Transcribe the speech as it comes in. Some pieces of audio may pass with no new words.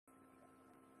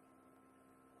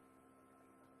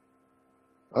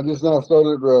I just now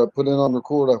started putting it on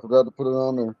record. I forgot to put it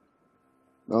on there.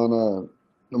 On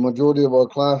the majority of our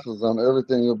classes, on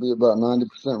everything, it'll be about 90%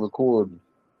 record.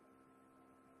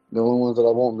 The only ones that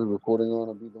I won't be recording on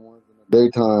will be the ones in the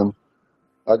daytime.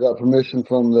 I got permission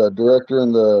from the director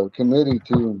and the committee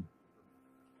to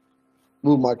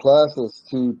move my classes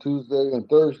to Tuesday and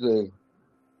Thursday.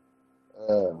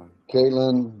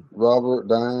 Caitlin, Robert,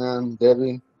 Diane,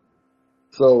 Debbie.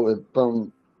 So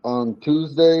from on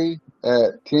Tuesday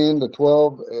at 10 to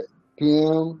 12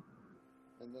 p.m.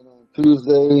 and then on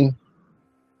Tuesday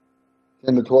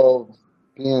 10 to 12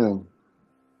 p.m.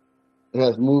 It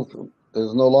has moved.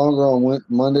 It's no longer on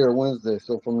Monday or Wednesday.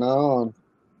 So from now on,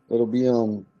 it'll be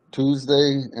on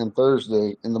Tuesday and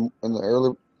Thursday in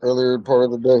the earlier part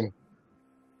of the day.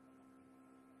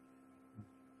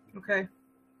 Okay.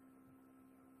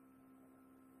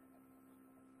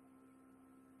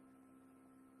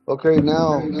 Okay,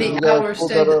 now can you guys pull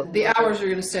that up? The hours are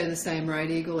going to stay the same, right,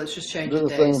 Eagle? It's just They're changing the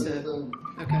days. same. So,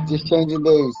 okay. Just changing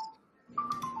days.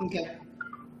 Okay.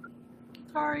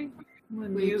 Sorry. I'm gonna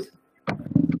We- mute.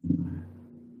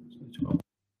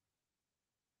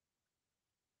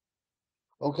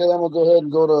 Okay, I'm gonna go ahead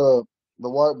and go to the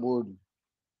whiteboard.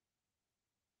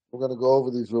 We're gonna go over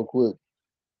these real quick.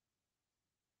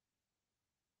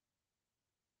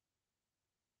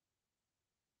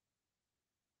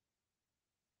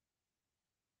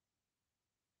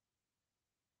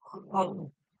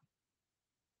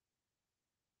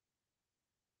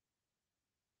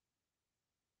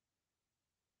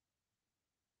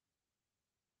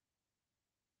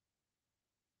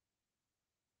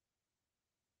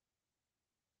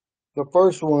 The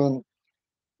first one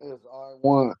is I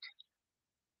want.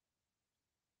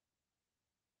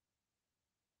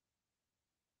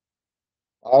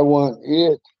 I want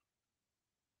it,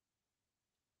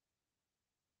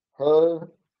 her,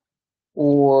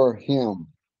 or him.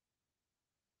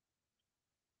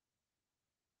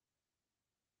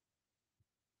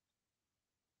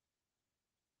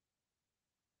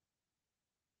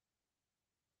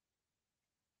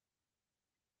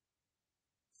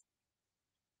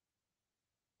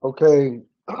 Okay,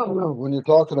 when you're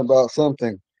talking about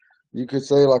something, you could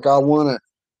say like I want it,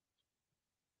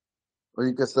 or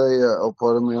you could say, oh,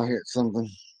 pardon me, I hit something.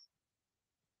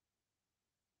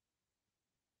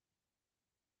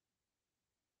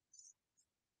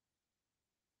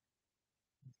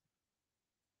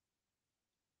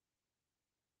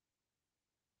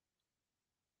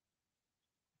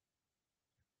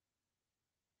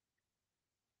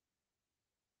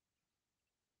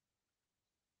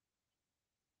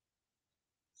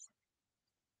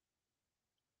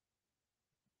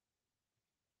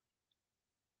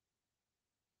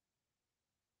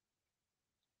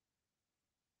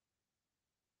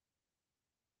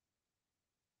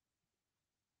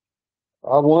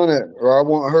 I want it, or I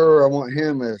want her, or I want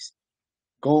him is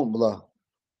Gombla.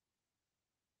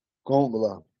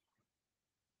 Gombla.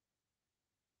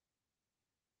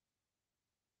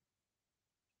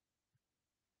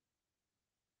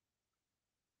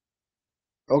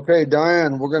 Okay,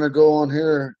 Diane, we're gonna go on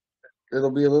here.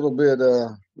 It'll be a little bit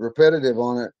repetitive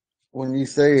on it when you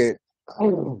say it.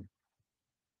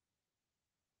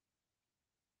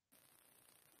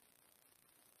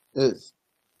 It's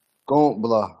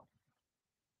Gombla.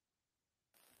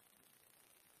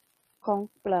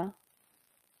 Compla,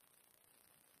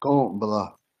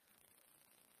 Gombla.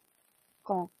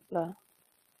 compla,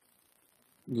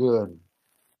 Good.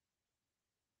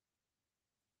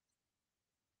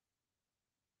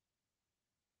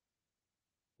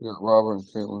 Yeah, Robert and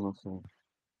Caitlin. Okay.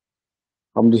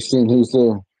 I'm just seeing who's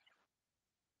there.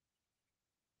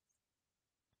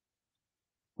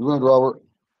 You went, Robert.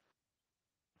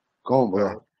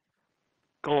 Gombla.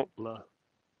 Gauntlet.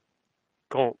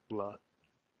 Gauntlet.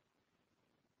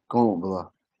 Gombla.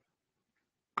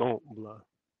 Gauntlet.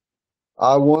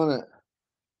 I want it.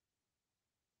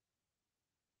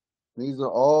 These are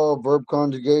all verb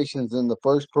conjugations in the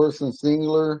first person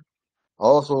singular,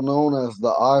 also known as the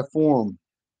I form.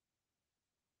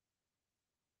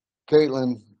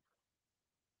 Caitlin,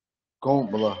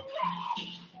 Gombla.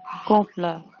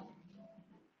 compla,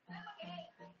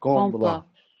 Gombla. compla,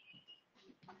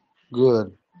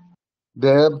 Good.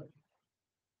 Deb,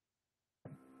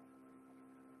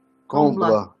 Gombla.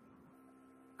 Gombla.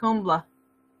 Gombla.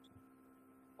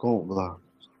 Gombla.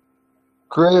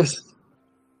 Chris,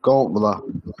 Gombla.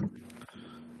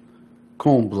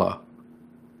 Combla.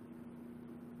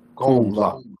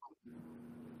 Gombla. Combla.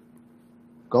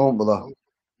 Gombla.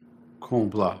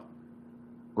 Combla.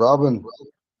 Robin,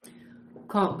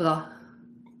 Compla.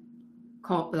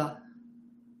 Compla.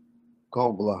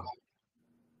 Gombla.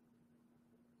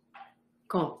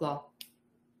 Compla.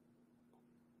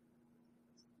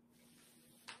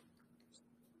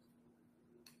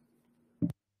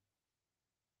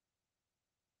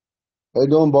 How you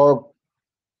doing, Barb?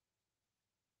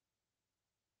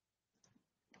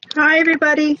 Hi,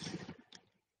 everybody.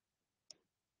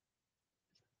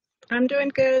 I'm doing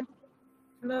good.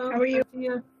 Hello. How are you?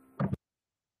 Sophia.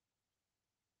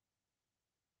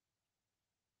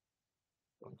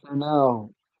 Okay,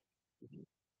 now,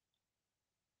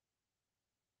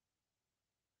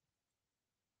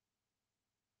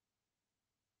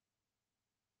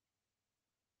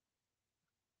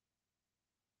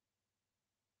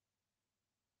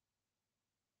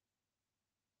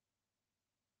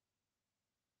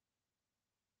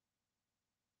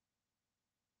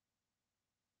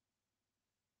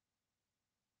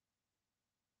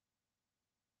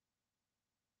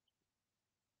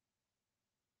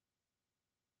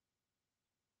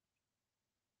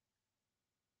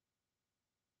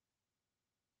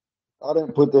 I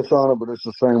didn't put this on it, but it's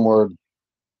the same word.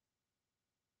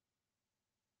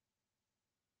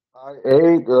 I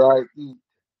ate or I eat.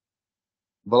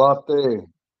 Blate.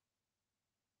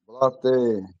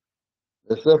 Blate.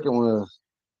 The second one is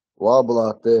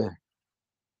wablate.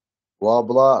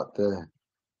 Wablate.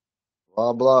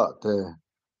 Wablate.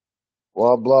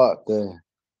 Wablate.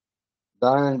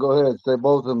 Diane, go ahead. Say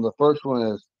both of them. The first one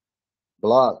is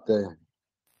blate.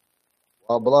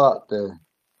 Wablate.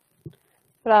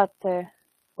 Blate.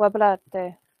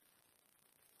 Wablate.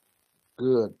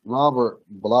 Good. Robert,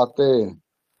 blate.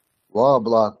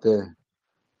 Wablate.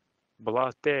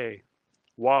 Blate.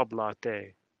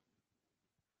 Wablate.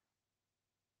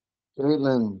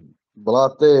 Caitlin,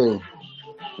 blate.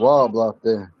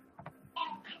 Wablate.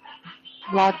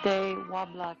 Blate.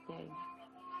 Wablate.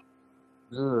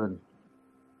 Good.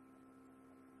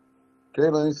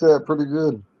 Caitlin, you said it pretty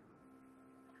good.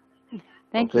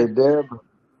 Thank Okay, you. Deb,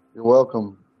 you're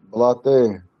welcome.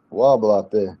 Blate.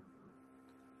 Wablate.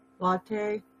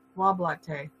 Latte.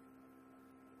 Wablate.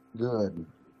 Good.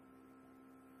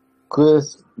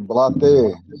 Chris,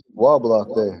 blate.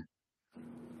 Wablate.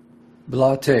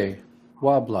 Blate.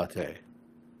 Wablate.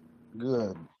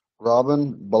 Good.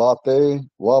 Robin, blate.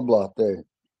 Wablate.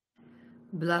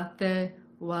 Blate.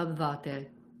 Wablate.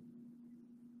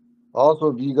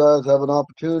 Also, if you guys have an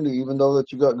opportunity, even though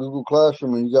that you got Google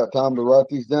Classroom and you got time to write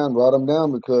these down, write them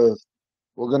down because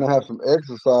we're going to have some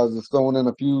exercises throwing in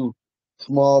a few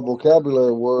small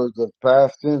vocabulary words of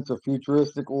past tense or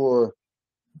futuristic or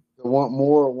to want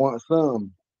more or want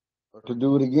some or to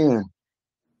do it again.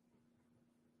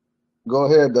 Go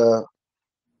ahead,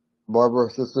 Barbara,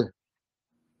 sister.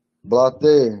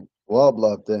 Blate,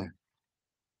 wablate.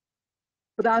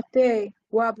 Blate,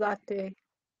 wablate.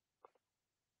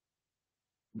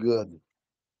 Good.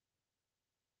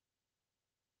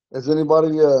 Does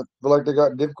anybody feel like they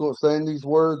got difficult saying these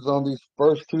words on these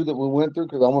first two that we went through?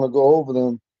 Because I want to go over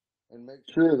them and make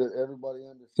sure that everybody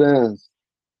understands.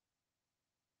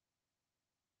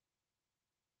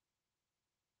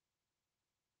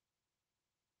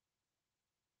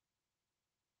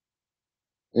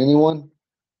 Anyone?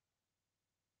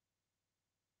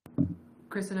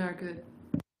 Chris and I are good.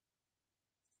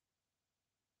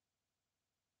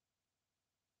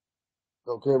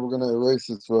 Okay, we're gonna erase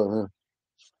this right here.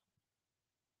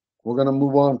 We're gonna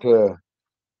move on to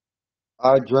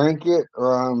I drank it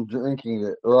or I'm drinking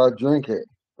it or I drink it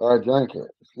or I drank it.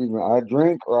 Excuse me. I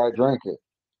drink or I drank it.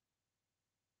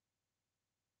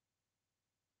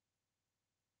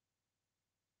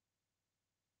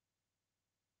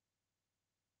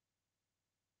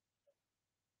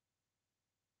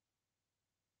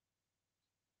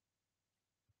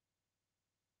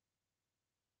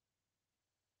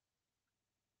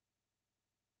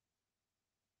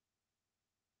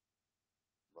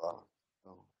 Wow.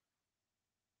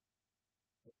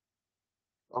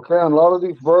 Okay, and a lot of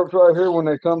these verbs right here, when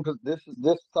they come to this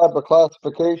type of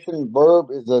classification, verb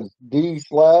is a D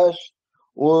slash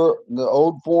or the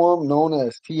old form known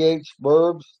as TH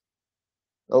verbs.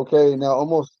 Okay, now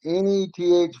almost any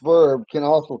TH verb can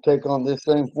also take on this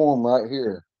same form right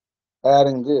here,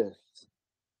 adding this.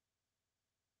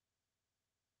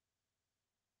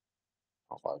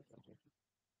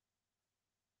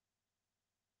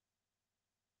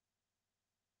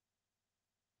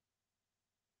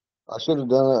 I should have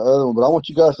done that other one, but I want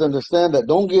you guys to understand that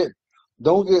don't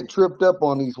get tripped up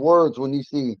on these words when you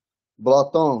see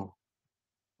blaton.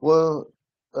 Well,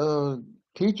 uh,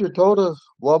 teacher told us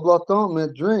wa blaton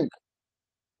meant drink.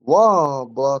 Wa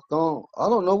blaton. I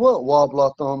don't know what wa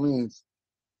blaton means.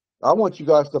 I want you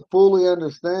guys to fully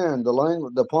understand the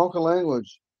language, the Ponca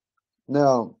language.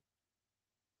 Now,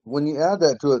 when you add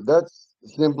that to it, that's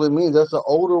simply means that's an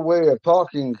older way of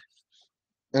talking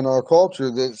in our culture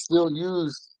that's still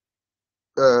used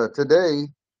today,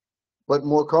 but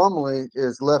more commonly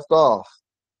is left off.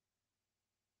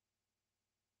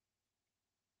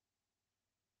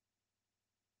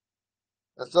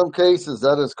 In some cases,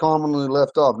 that is commonly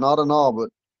left off, not in all, but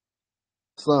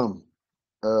some,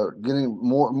 getting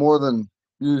more than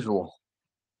usual.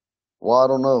 Well, I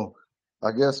don't know.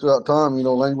 I guess throughout time,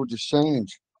 languages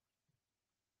change,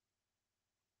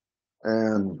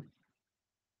 and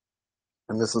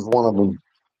this is one of them.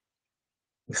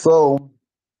 So,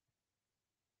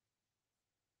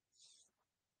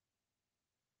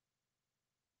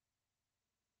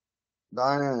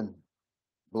 Diane,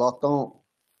 Blaton,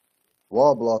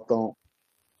 Wa Blaton.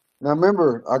 Now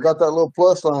remember, I got that little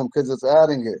plus sign because it's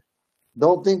adding it.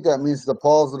 Don't think that means to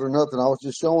pause it or nothing. I was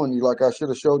just showing you, like I should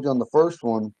have showed you on the first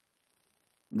one,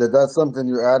 that that's something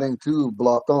you're adding to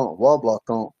Blaton, Wa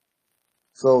Blaton.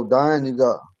 So, Diane, you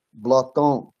got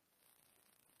Blaton,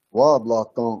 Wa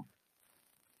Blaton,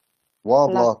 Wa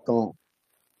Bla, Blaton.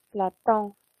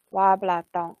 Blaton. Wa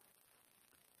Blaton.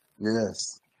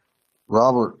 Yes.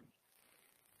 Robert,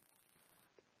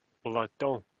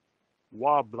 Blaton.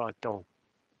 Wa blaton.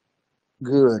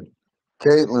 good.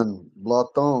 Caitlin,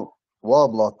 Blaton, Wa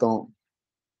Blaton.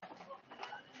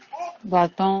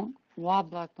 Blaton, wa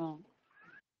Blaton.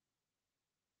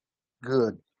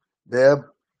 Good. Deb,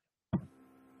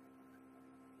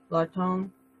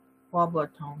 Blaton, Wa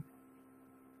Blaton.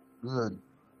 good.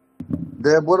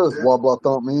 Deb, what does Wa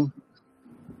Blaton mean?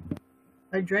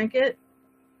 I drink it.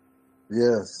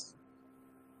 Yes.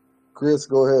 Chris,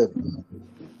 go ahead.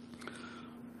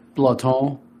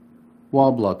 Blaton,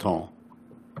 wa Blaton.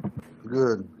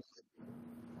 Good.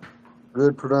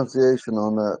 Good pronunciation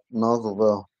on that nozzle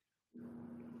vowel.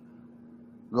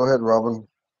 Go ahead, Robin.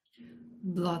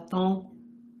 Blaton,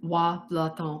 wa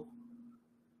Blaton.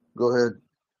 Go ahead.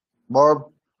 Barb,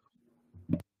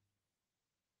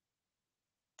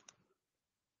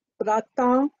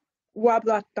 Blaton, wa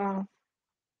Blaton.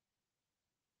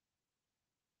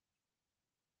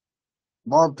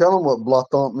 Barb, tell them what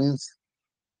Blaton means.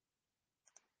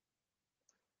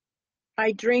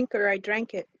 I drink or I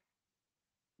drank it.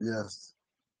 Yes.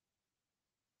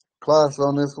 Class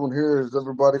on this one here, does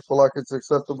everybody feel like it's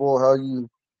acceptable how you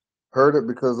heard it?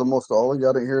 Because almost all of you,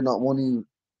 I didn't hear not one of you.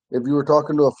 If you were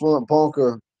talking to a fluent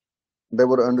Ponca, they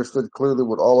would have understood clearly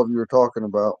what all of you were talking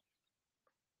about.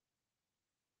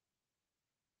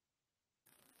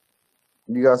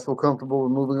 You guys feel comfortable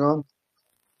with moving on?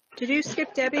 Did you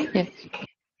skip Debbie? Yes.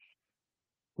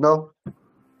 No?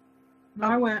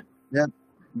 I went. Yeah.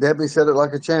 Debbie said it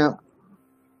like a champ.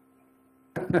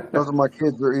 Those are my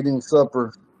kids are eating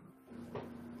supper.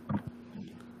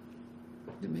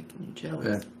 They're making you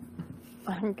jealous.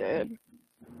 I'm good.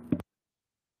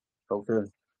 Okay.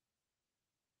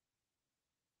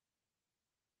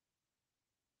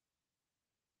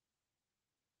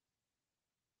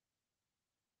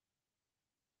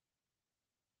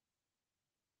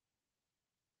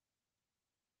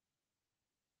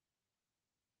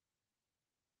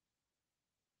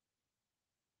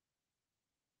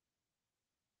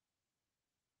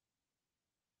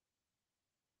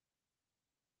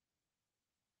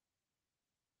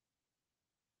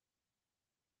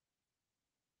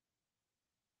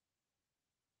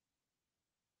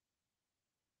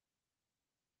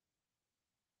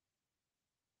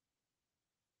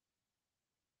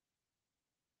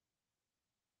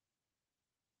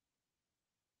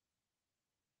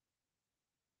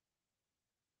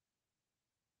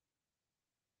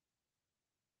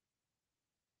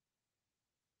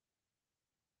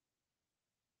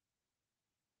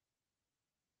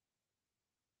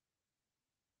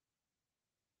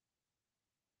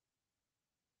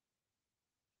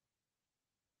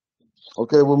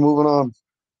 Okay, we're moving on.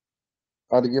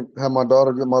 I had to have my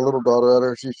daughter get my little daughter out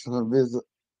here. She's gonna visit.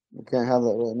 We can't have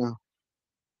that right now.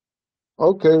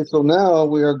 Okay, so now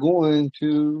we are going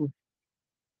to,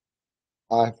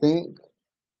 I think,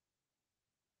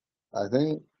 I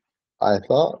think, I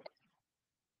thought.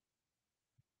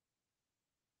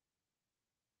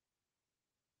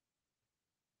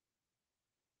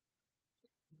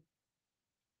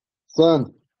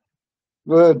 Son,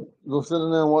 go ahead. Go sit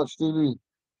in there and watch TV.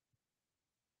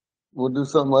 We'll do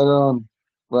something later on.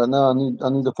 Right now, I need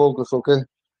to focus. Okay.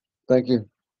 Thank you.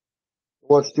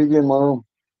 Watch TV in my room.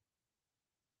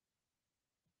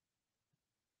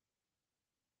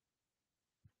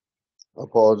 I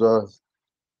apologize.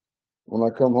 When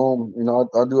I come home,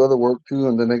 I do other work too,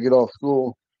 and then they get off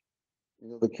school.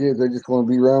 The kids, they just want to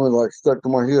be around me like stuck to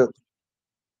my hip.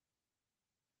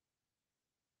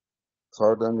 It's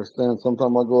hard to understand.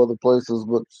 Sometimes I go other places,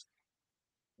 but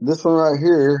this one right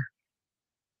here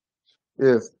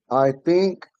is I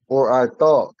think or I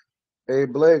thought. A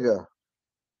blega,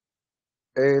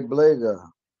 a blega,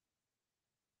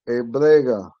 a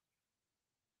blega,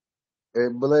 a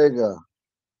blega.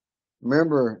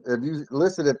 Remember, if you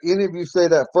listen, if any of you say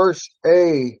that first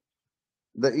A,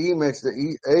 the E makes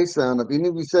the A sound. If any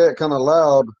of you say it kind of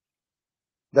loud,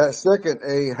 that second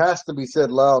A has to be said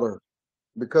louder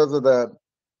because of that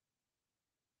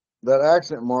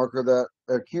accent marker, that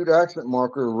acute accent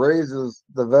marker raises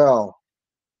the vowel.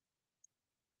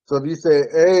 So if you say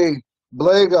A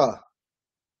blega,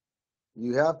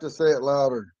 you have to say it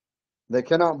louder. They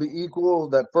cannot be equal.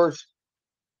 That first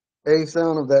A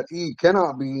sound of that E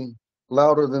cannot be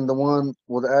louder than the one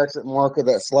with the accent marker,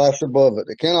 that slash above it.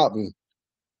 It cannot be.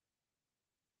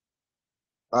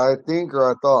 I think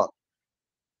or I thought.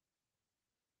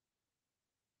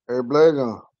 A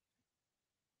blega,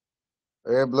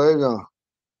 a blega,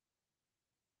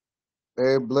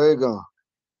 a blega,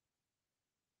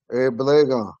 a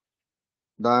blega.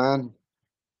 Diane.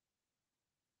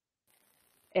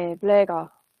 A blega.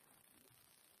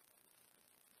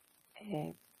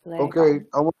 A blega. Okay,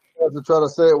 I want you guys to try to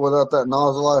say it without that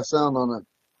nasalized sound on it.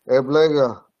 A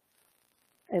blega.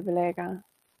 A blega.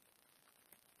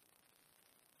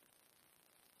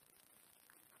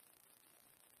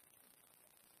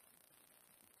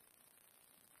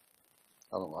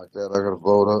 I don't like that. I gotta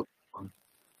blow it up.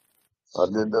 I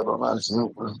did that on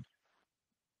accident.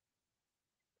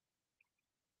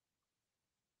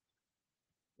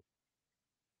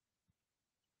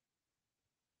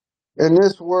 In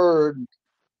this word,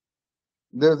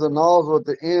 there's a nozzle at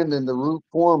the end in the root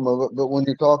form of it, but when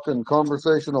you talk in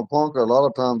conversational Ponca, a lot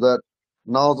of times that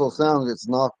nozzle sound gets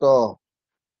knocked off.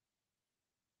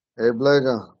 A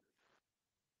blega.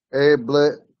 A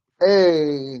ble.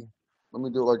 A. Let me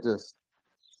do it like this.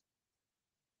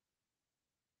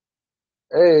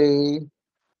 A.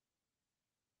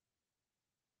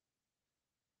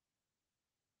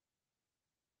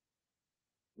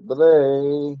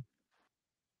 Ble.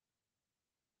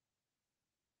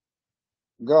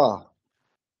 Ga.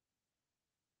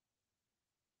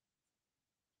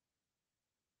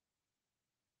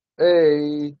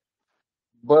 A.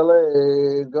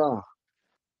 Blega.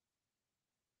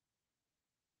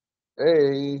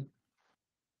 A.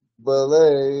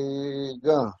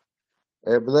 Blega.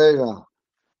 A blega.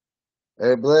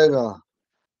 A blega.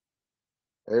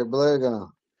 A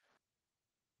blega.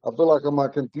 I feel like I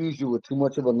might confuse you with too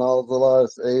much of a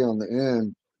nasalized A on the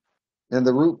end. In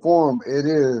the root form, it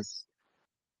is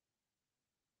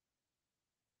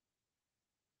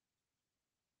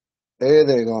A.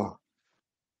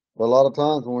 But a lot of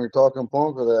times when we're talking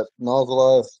Ponca, that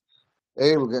nasalized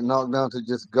A will get knocked down to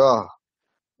just Ga.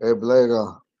 A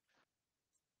blega.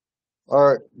 All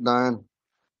right, Diane.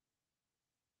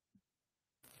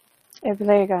 A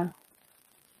blega.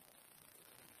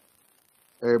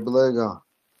 A blega.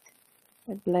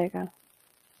 A blega.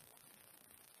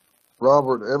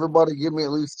 Robert, everybody give me at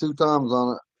least 2 times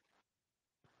on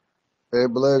it. A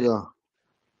blega.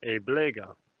 A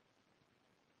blega.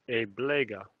 A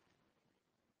blega.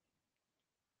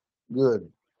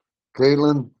 Good.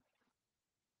 Caitlin.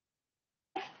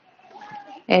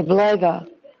 A blega.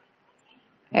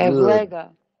 A Good.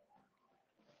 blega.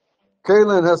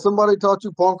 Caitlin, has somebody taught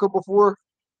you Ponca before?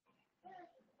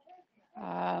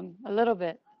 A little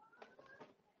bit.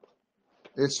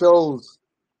 It shows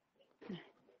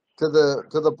to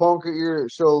the Ponca ear.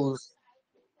 It shows.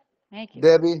 Thank you.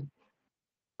 Debbie,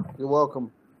 you're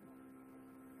welcome.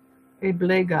 A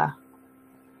blega.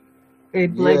 A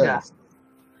blega. Yes.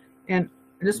 And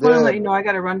I just want to let Deb. you know I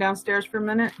got to run downstairs for a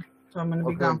minute, so I'm going to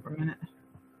be Okay. gone for a minute.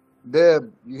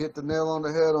 Deb, you hit the nail on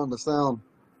the head on the sound.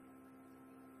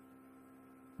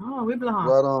 Oh, we belong.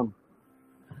 Right on.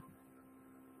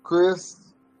 Chris.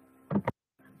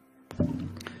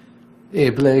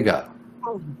 A blega.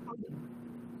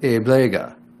 A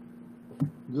blega.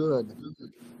 Good.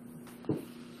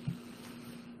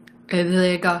 A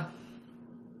blega.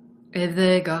 A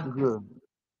blega. Good.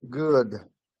 Good.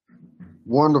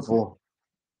 Wonderful.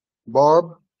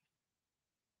 Barb.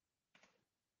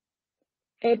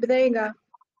 A blega.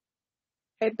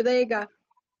 A blega.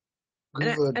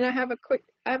 Good. And I have a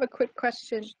quick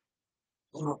question.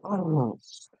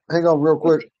 Hang on real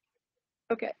quick.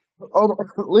 Okay. Oh,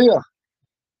 Leah,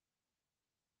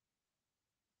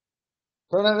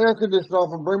 turn that air conditioner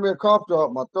off and bring me a cough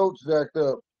drop. My throat's jacked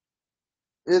up.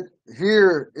 It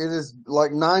is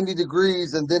like 90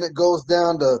 degrees and then it goes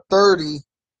down to 30.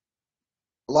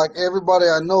 Like everybody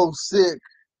I know sick.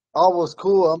 I was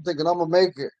cool. I'm thinking I'm gonna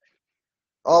make it.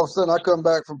 All of a sudden, I come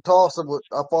back from tossing,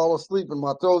 I fall asleep, and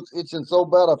my throat's itching so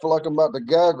bad, I feel like I'm about to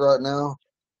gag right now.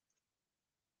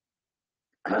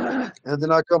 And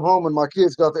then I come home, and my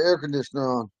kids got the air conditioner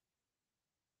on.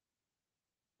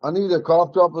 I need a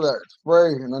cough drop of that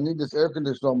spray, and I need this air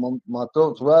conditioner on. My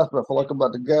throat's raspy. I feel like I'm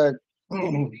about to gag.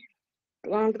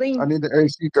 I need the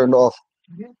AC turned off.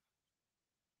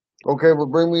 Okay, well,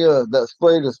 bring me that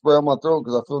spray to spray on my throat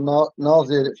because I feel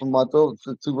nauseated from my throat.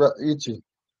 It's too itchy.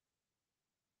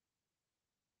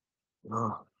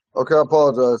 Okay, I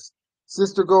apologize.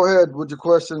 Sister, go ahead with your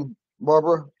question,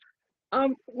 Barbara.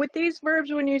 With these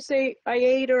verbs, when you say I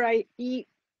ate or I eat,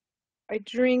 I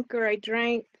drink or I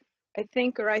drank, I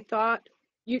think or I thought,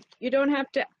 you don't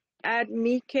have to add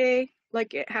mike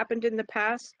like it happened in the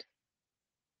past.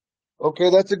 Okay,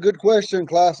 that's a good question,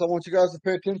 class. I want you guys to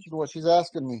pay attention to what she's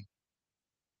asking me.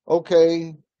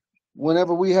 Okay,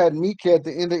 whenever we had mike at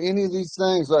the end of any of these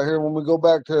things right here, when we go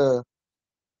back to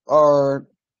our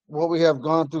what we have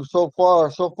gone through so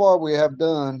far we have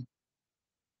done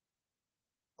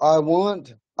I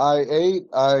want, I ate,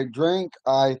 I drank,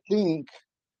 I think.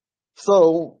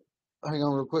 So hang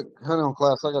on real quick. Hang on,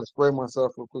 class. I gotta spray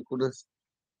myself real quick with this.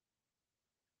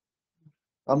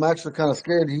 I'm actually kind of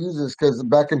scared to use this because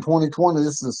back in 2020, this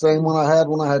is the same one I had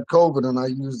when I had COVID and I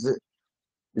used it.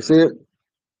 You see it?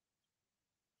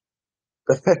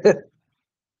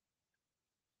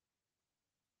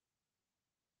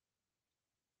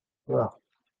 Yeah.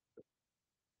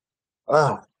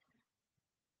 Ah,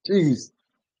 jeez.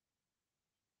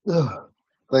 Ugh.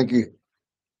 Thank you.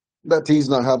 That tea's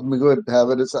not helping me. Go ahead and have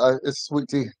it. It's sweet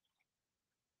tea.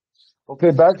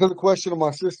 Okay, back to the question of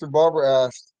my sister Barbara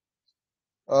asked.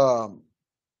 Um,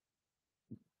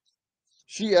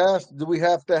 she asked, "Do we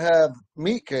have to have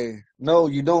meat K?" No,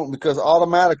 you don't, because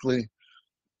automatically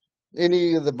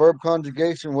any of the verb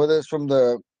conjugation, whether it's from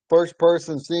the first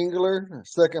person singular,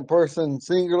 second person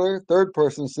singular, third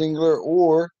person singular,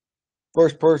 or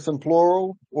first person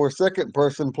plural, or second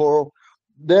person plural.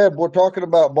 Deb, we're talking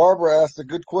about, Barbara asked a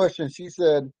good question. She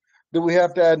said, do we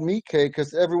have to add me K?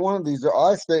 Because every one of these are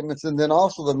I statements, and then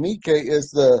also the me K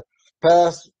is the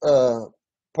past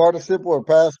participle or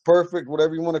past perfect,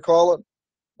 whatever you want to call it.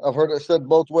 I've heard it said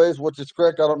both ways, which is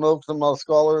correct. I don't know because I'm not a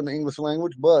scholar in the English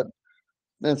language, but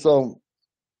and so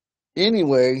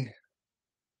anyway,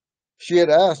 she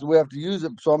had asked, do we have to use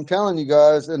it? So I'm telling you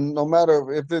guys, and no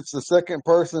matter if it's the second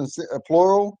person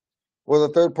plural or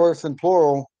the third person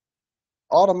plural,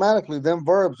 automatically them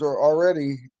verbs are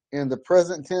already in the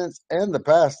present tense and the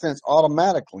past tense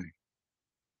automatically.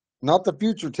 Not the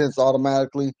future tense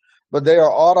automatically, but they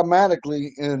are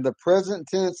automatically in the present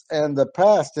tense and the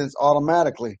past tense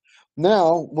automatically.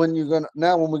 Now, when we go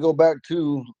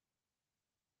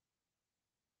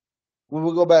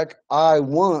back, I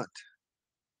want,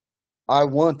 I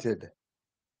wanted.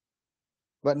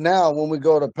 But now when we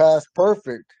go to past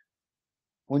perfect,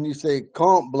 when you say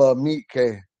compte meat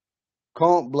K,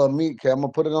 compte meat K, I'm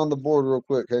gonna put it on the board real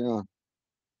quick. Hang on.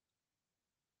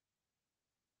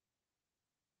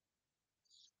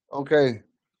 Okay,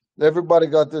 everybody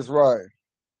got this right.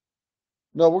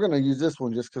 No, we're gonna use this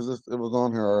one just because it was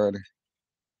on here already.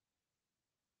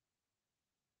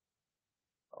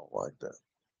 I don't like that.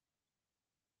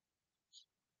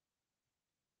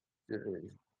 Yeah.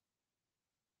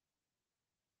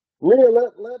 Leah,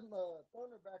 let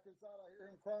Thunder back inside. I hear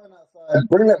him crying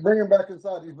outside. Bring him back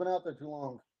inside. He's been out there too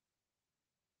long.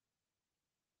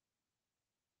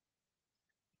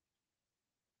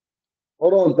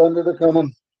 Hold on, Thunder, they're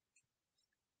coming.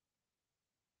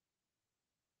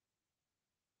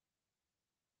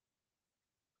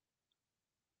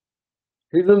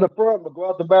 He's in the front, but go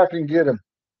out the back and get him.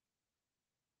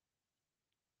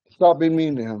 Stop being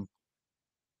mean to him.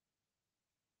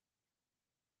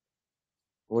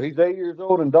 Well, he's 8 years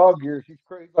old in dog years. He's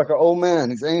crazy like an old man.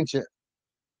 He's ancient.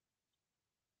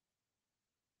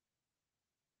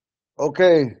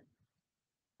 Okay.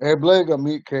 Eblega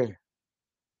Mike.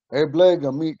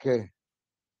 Eblega Mike.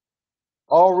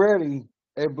 Already,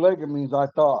 Eblega means I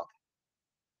thought.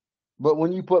 But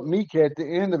when you put Mike at the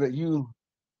end of it,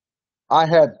 I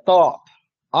had thought.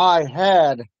 I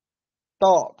had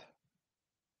thought.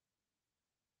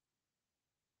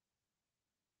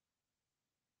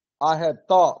 I had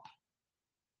thought.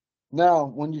 Now,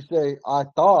 when you say I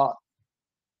thought,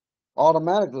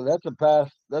 automatically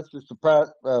that's just a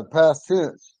past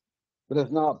tense, but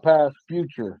it's not past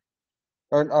future.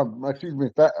 Or excuse me,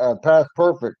 past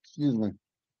perfect, excuse me.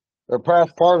 Or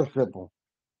past participle.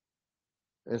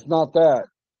 It's not that.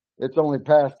 It's only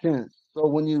past tense. So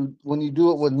when you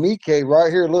do it with Mike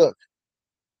right here, look,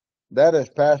 that is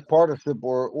past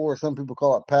participle, or some people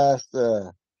call it past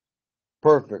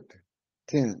perfect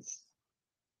tense.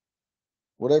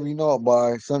 Whatever you know it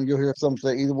by, you'll hear some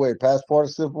say either way, past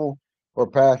participle or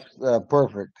past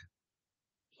perfect.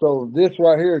 So this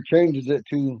right here changes it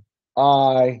to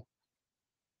I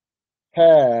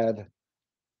had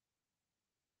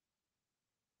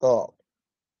thought.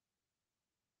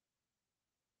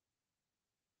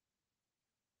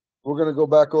 We're gonna go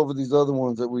back over these other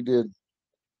ones that we did.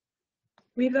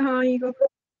 Viva,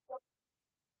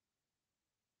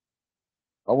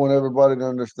 I want everybody to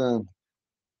understand.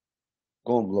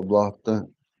 Blah blah blah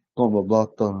blah blah blah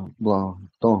blah blah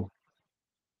blah.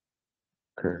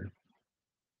 Okay.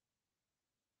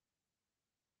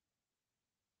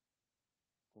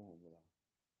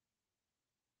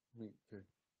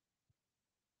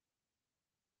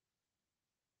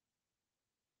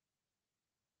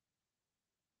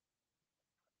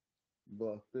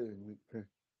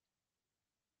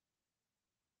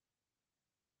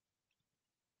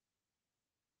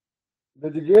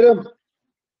 Did you get him?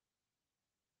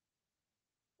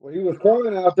 Well, he was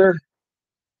crying out there.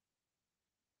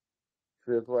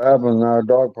 See, that's what happened. Our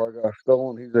dog probably got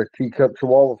stolen. He's a teacup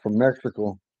chihuahua from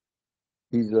Mexico.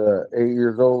 He's 8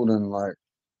 years old and like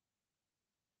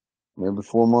maybe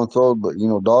 4 months old, but you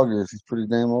know, dog years, he's pretty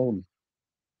damn old.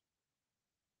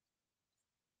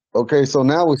 Okay, so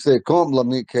now we say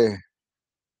complamique.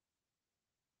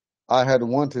 I had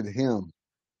wanted him.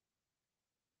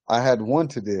 I had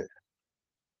wanted it.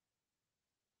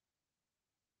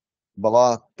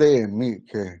 Blate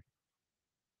mike.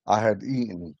 I had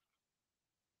eaten.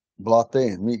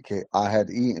 Blate mike. I had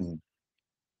eaten.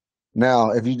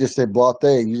 Now, if you just say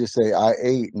blate, you just say I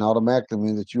ate, and automatically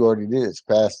means that you already did. It's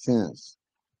past tense.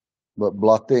 But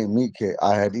blate mike.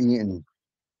 I had eaten.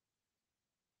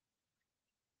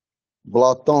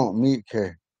 Blaton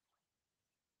mike.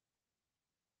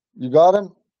 You got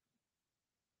him?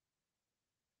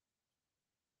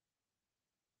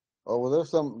 Oh, well,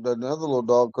 there's another little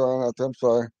dog crying out there. I'm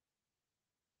sorry.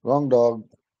 Wrong dog.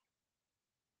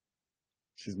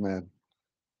 She's mad.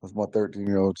 That's my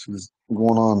 13-year-old. She's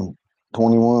going on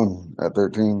 21 at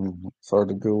 13. It's hard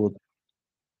to deal with.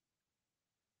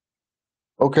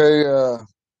 Okay,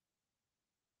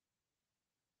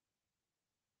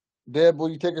 Deb, will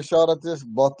you take a shot at this?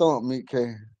 Baton meat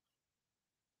K.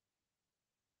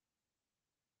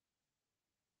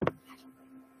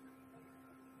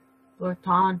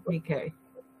 Blaton PK.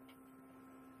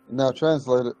 Now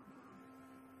translate it.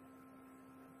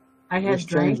 I had Just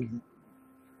drank. change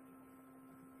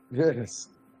it. Yes,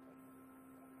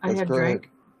 I that's had correct.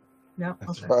 drank. No,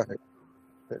 That's okay.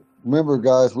 right. Remember,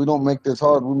 guys, we don't make this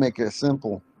hard. We make it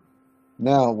simple.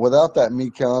 Now, without that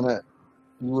meat on it,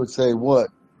 you would say what,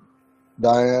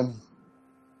 Diane?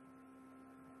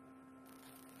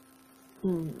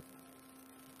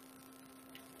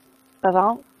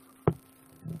 Bavant.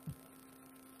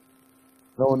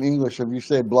 No, in English, if you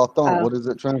say blaton, Oh, what does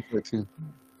it translate to?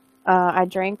 I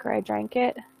drank or I drank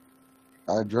it.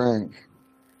 I drank.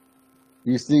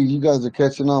 You see, you guys are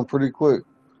catching on pretty quick.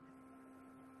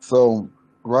 So,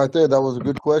 right there, that was a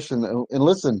good question. And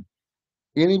listen,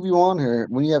 any of you on here,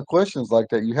 when you have questions like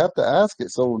that, you have to ask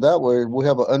it. So that way we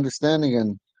have an understanding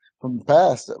and from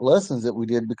past lessons that we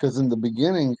did, because in the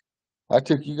beginning, I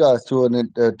took you guys to an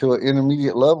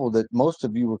intermediate level that most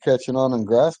of you were catching on and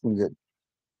grasping it.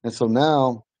 And so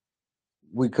now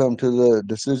we come to the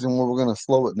decision where we're going to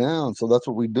slow it down. So that's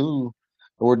what we do,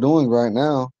 what we're doing right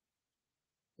now.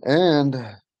 And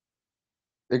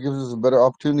it gives us a better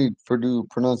opportunity for do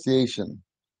pronunciation.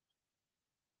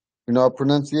 You know, our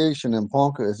pronunciation in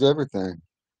Ponca is everything.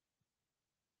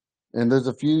 And there's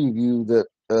a few of you that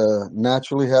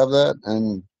naturally have that,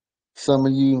 and some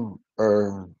of you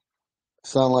are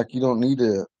sound like you don't need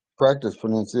to practice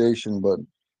pronunciation, but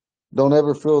don't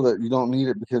ever feel that you don't need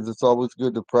it, because it's always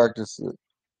good to practice it,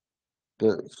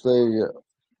 to say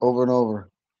over and over.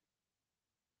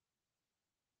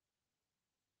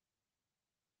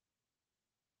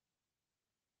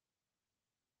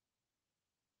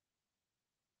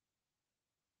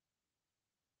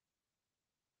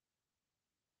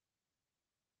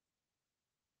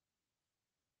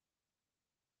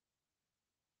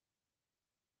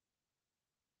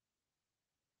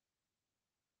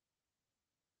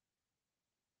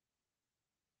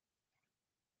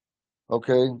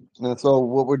 Okay, and so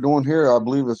what we're doing here, I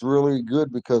believe, is really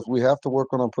good because we have to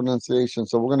work on our pronunciation.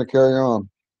 So we're going to carry on.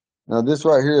 Now, this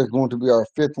right here is going to be our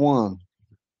fifth one.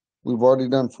 We've already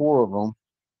done 4 of them.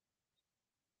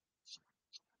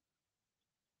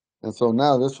 And so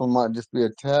now this one might just be a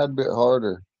tad bit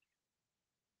harder.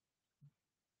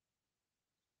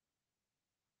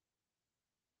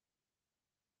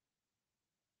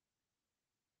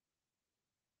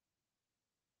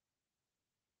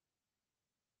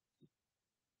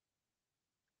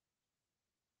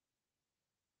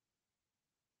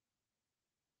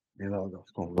 Ilaga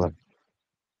skånk blä.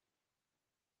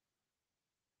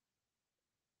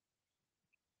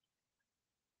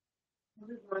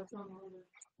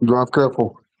 Drive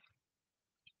careful.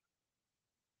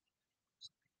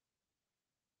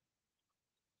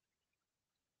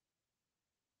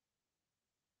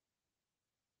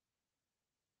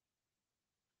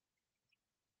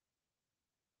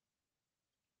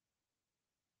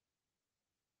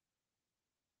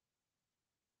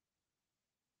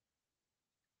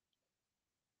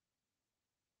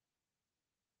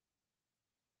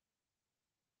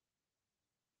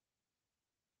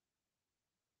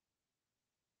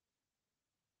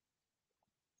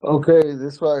 Okay,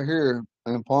 this right here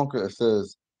in Ponca it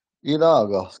says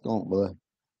Ilaga skånk blä.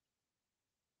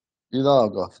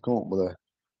 Ilaga skånk blä.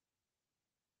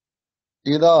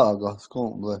 Ilaga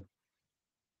skånk blä.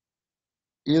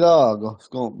 Ilaga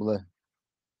skånk blä.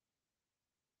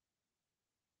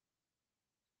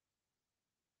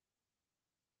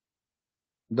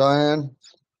 Diane,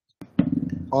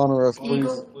 honor us,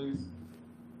 please.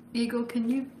 Eagle, can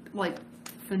you like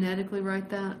phonetically write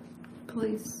that,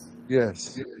 please?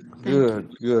 Yes. Thank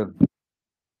Good, good.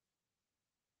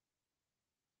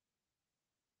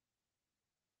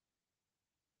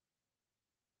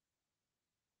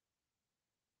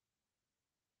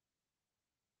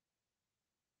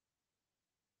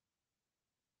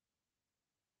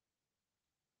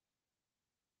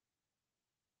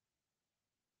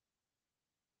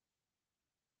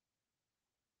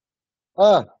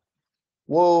 Ah,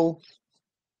 whoa.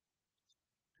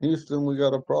 Houston, we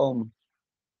got a problem.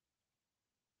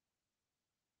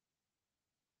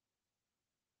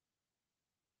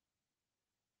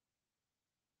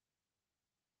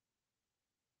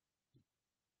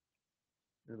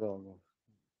 Ilaga.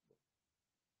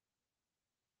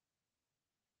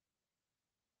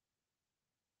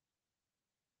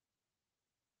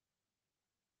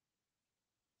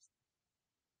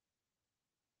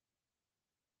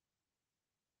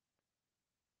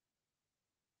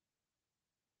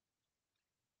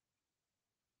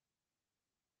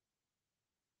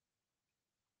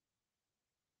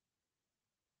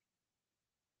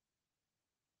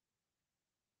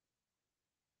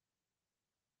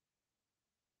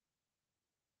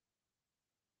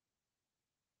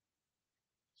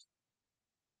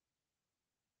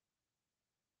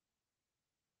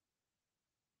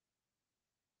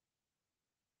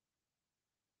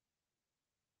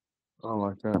 I don't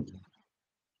like that.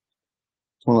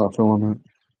 I'm not feeling it.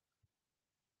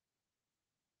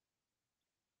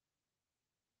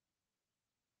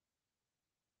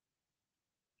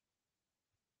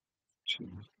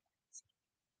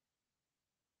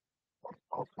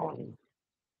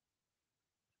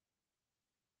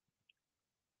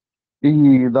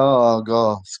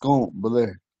 Ilaga skånk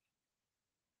blä.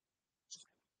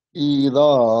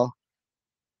 Ilaga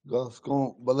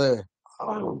skånk blä.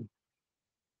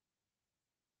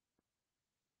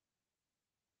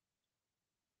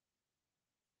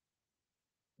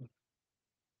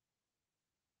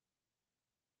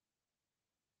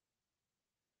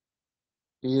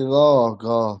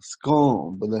 Ilaga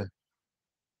skånk blä.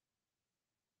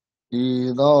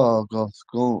 Ilaga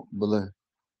skånk blä.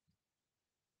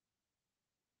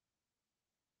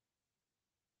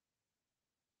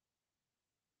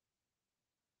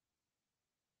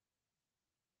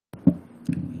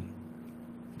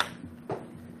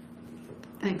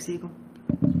 Thanks, Eagle.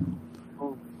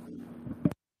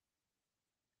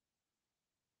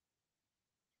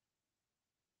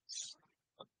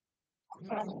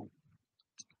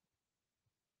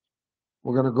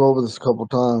 We're gonna go over this a couple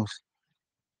times.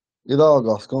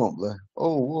 Ilaga skånk blä.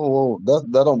 Oh, whoa, whoa.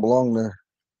 That don't belong there.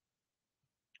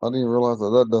 I didn't realize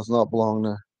that does not belong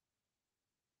there.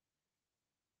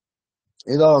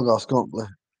 Ilaga skånk blä.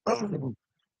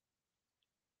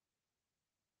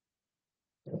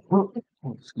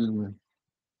 Excuse me.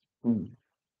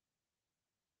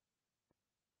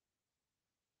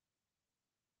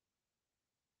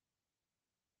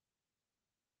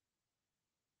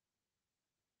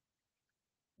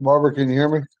 Barbara, can you hear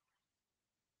me?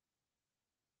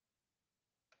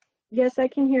 Yes, I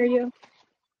can hear you.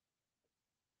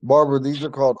 Barbara, these are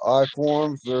called I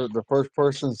forms. They're the first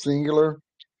person singular,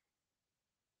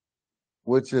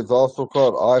 which is also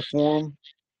called I form.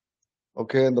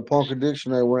 Okay, in the Ponca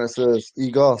dictionary, when it says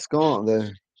 "ega skant,"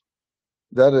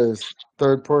 that is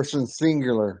third person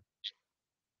singular.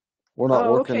 We're not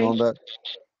Oh, working okay. on that.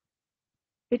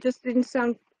 It just didn't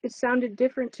sound, it sounded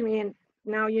different to me, and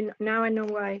now I know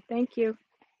why. Thank you.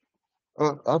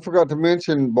 I forgot to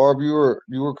mention, Barb, you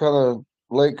were kind of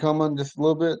late coming just a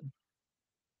little bit.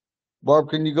 Barb,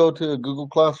 can you go to Google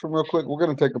Classroom real quick? We're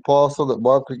going to take a pause so that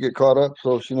Barb could get caught up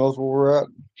so she knows where we're at.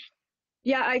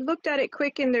 Yeah, I looked at it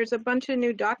quick and there's a bunch of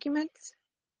new documents.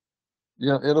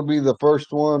 Yeah, it'll be the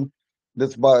first one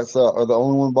that's by itself, or the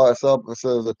only one by itself that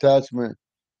says attachment.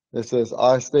 It says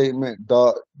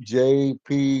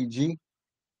iStatement.jpg.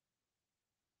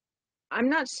 I'm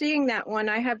not seeing that one.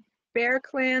 I have Bear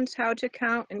Clans, How to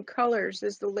Count, and Colors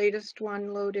is the latest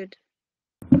one loaded.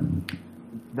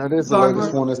 That is the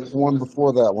latest one. It's the one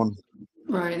before that one.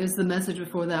 Right, it's the message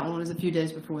before that one. It was a few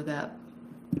days before that.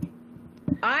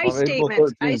 On April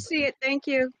Statements. I 13th. see it. Thank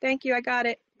you. Thank you. I got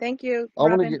it. Thank you, I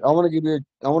want Robin.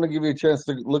 to give you a chance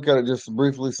to look at it just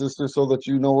briefly, sister, so that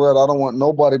you know where I don't want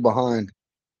nobody behind.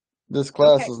 This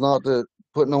class Okay. is not to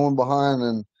put no one behind,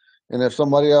 and if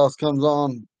somebody else comes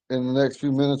on in the next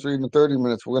few minutes or even 30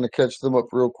 minutes, we're going to catch them up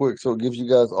real quick. So it gives you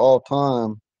guys all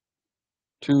time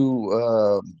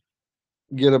to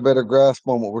get a better grasp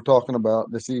on what we're talking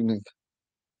about this evening.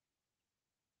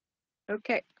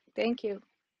 Okay. Thank you.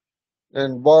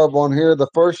 And Barb, on here, the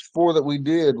first four that we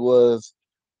did was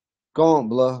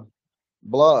comble,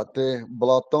 blate,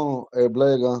 blaton, et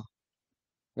blega.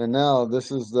 And now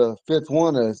this is the fifth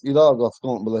one is ilagos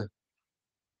comble.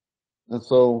 And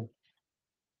so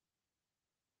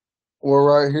we're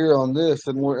right here on this,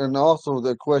 and also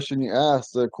the question you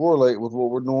asked to correlate with what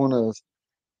we're doing is,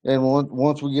 and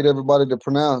once we get everybody to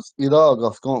pronounce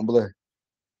ilagos comble,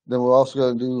 then we're also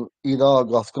going to do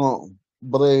ilagos comble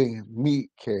mike.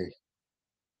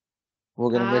 We're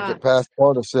going to make it past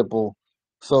participle.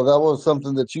 So that was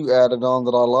something that you added on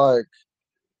that I like.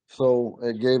 So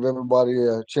it gave everybody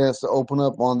a chance to open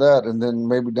up on that. And then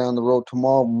maybe down the road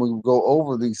tomorrow, when we go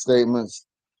over these statements,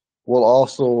 we'll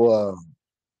also,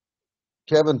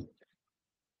 Kevin,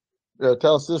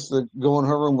 tell sis to go in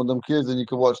her room with them kids and you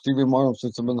can watch TV tomorrow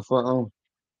since I'm in the front room.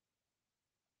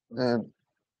 And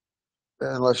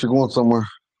unless you're going somewhere.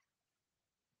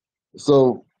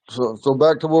 So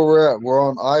back to where we're at. We're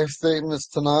on I statements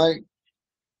tonight.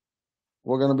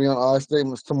 We're going to be on I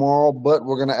statements tomorrow, but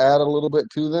we're going to add a little bit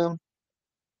to them.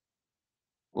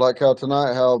 Like how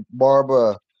tonight, how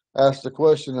Barbara asked the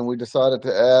question and we decided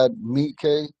to add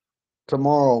Mike.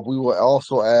 Tomorrow, we will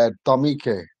also add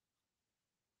Tamike.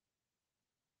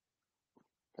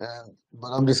 But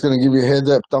I'm just going to give you a heads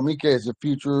up. Tamike is a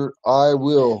future, I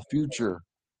will, future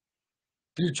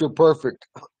perfect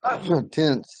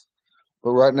tense.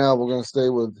 But right now, we're going to stay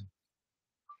with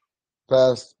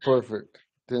past perfect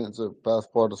tense or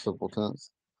past participle tense.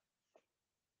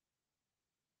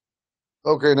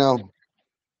 Okay, now,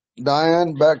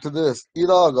 Diane, back to this.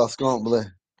 Ilagos comble.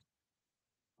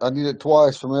 I need it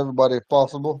twice from everybody if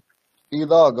possible.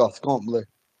 Ilagos comble.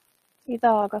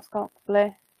 Idag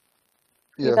comble.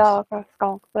 Yes, Idag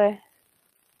comble.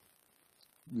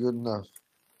 good enough.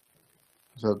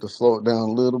 Just have to slow it down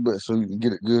a little bit so you can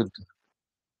get it good.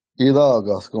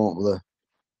 Ilagos comble.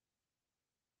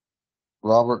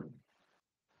 Robert,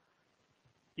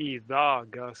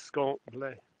 Idagas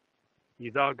comble.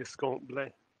 Idagas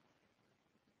comble.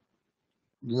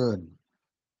 good.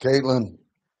 Caitlin,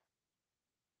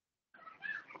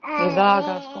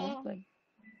 Idagas comple.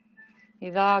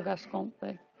 Idagas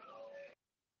comple.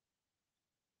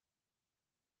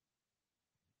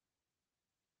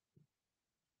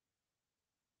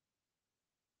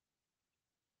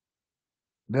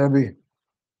 Debbie,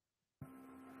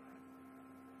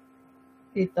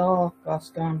 Ito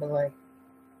Gascambale.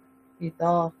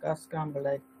 Ito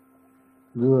Gascambale.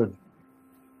 good.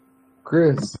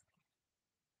 Chris,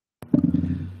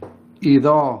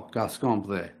 Idag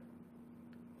gaskomple.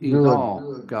 good.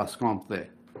 Idag gaskomple.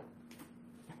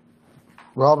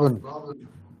 Robin,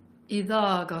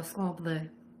 Idag comble.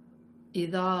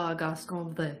 Idag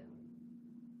comble.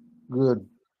 good.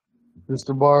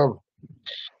 Mr. Barb,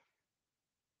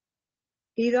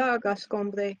 Idagas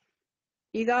comble.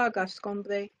 Idagas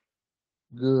comble.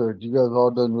 good. You guys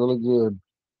all done really good.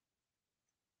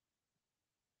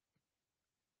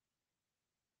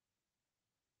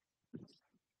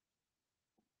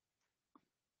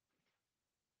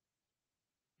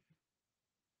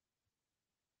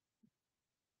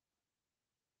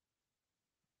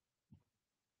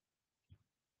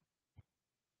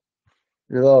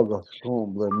 Ilagos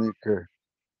comble, Mike.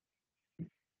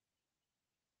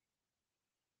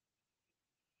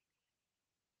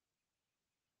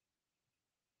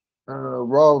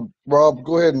 Rob,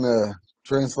 go ahead and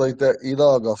translate that.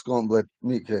 Ilagos comble,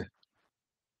 Mike.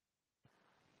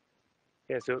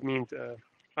 Yeah, so it means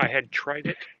I had tried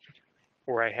it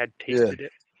or I had Yeah, tasted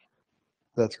it.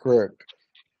 that's correct.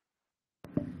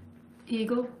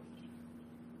 Eagle,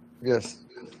 Yes.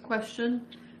 question.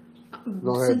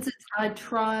 Go ahead. Since it's I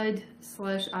tried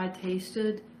 / I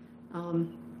tasted,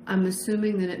 I'm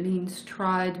assuming that it means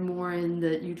tried more in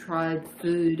that you tried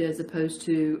food as opposed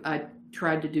to I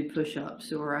tried to do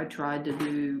push-ups or I tried to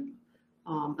do,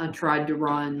 I tried to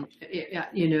run.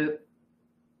 You know,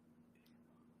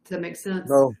 does that make sense?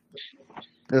 No,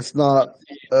 it's not.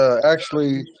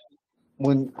 Actually,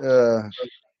 when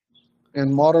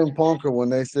in modern Ponca, when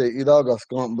they say "Idagas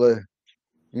scomble,"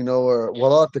 you know, or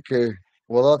 "Walatke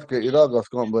idagas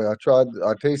scomble,"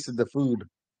 I tasted the food.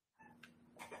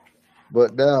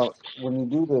 But now, when you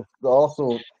do this,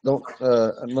 also don't.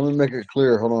 Let me make it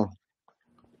clear. Hold on.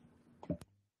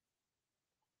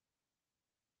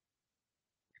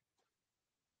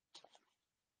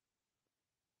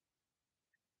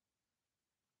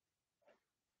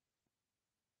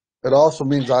 It also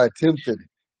means I attempted.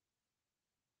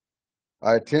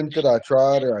 I attempted, I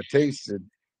tried, or I tasted.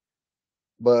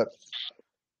 But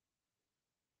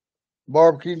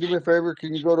Barb, can you do me a favor?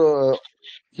 Can you go to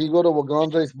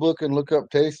Wagonze's book and look up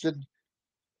tasted?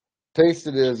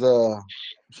 Tasted is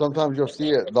sometimes you'll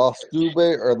see it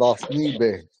Dostube or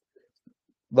Dostnibe.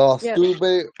 Yes.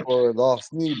 Dostube or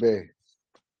Dostnibe.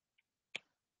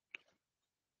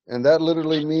 And that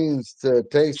literally means to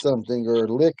taste something or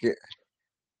lick it.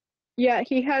 Yeah,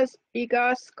 he has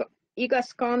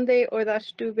Igasconde or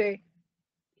Dastube.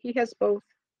 He has both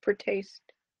for taste.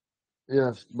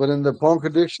 Yes. But in the Ponca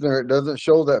dictionary it doesn't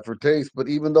show that for taste. But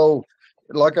even though,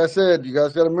 like I said, you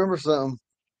guys gotta remember something.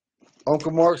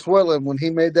 Uncle Mark Swetland, when he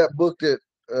made that book that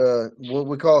what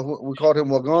we called him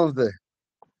Wagonze.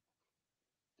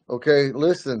 Okay,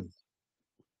 listen.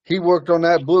 He worked on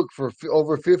that book for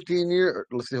over 15 years.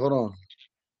 Let's see, hold on.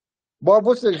 Barb,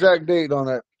 what's the exact date on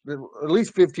that? At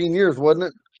least 15 years, wasn't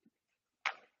it?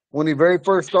 When he very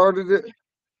first started it?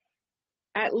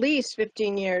 At least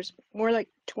 15 years, more like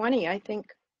 20, I think.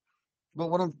 But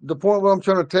the point what I'm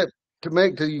trying to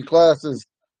make to you class is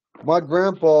my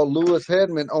grandpa, Lewis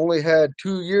Hedman, only had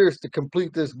 2 years to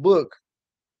complete this book.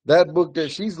 That book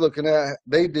that she's looking at,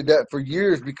 they did that for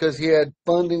years because he had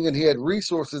funding and he had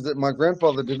resources that my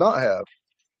grandfather did not have.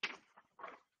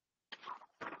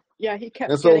 Yeah, he kept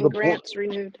And so getting the point, grants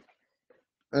renewed.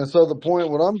 and so the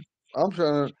point what I'm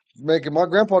trying to make it, my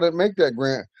grandpa didn't make that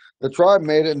grant. The tribe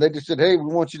made it, and they just said, "Hey, we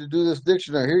want you to do this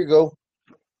dictionary. Here you go."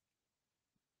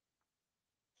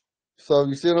 So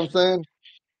you see what I'm saying?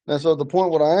 And so the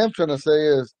point what I am trying to say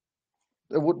is,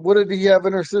 what did he have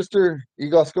in her sister?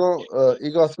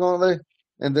 Igasconle,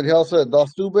 and then he also had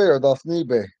Dostube or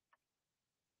Dostnibe.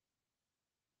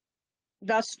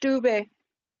 Dastube.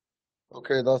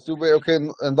 Okay, Dostube. Okay,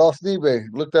 and Dostnibe.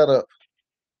 Look that up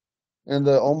in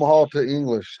the Omaha to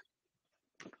English.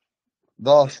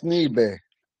 Dostnibe.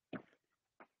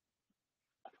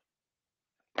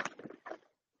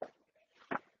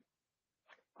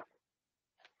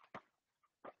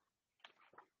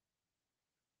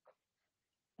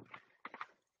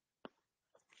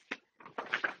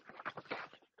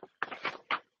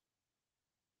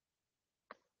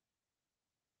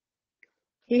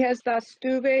 He has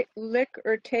Dastube, lick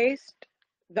or taste.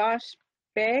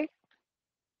 Dasbe.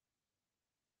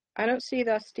 I don't see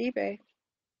Dastibe.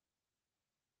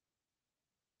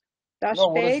 No,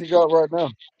 what does Dasbe, he got right now?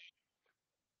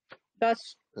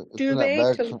 It's in that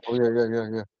Dastube bag. to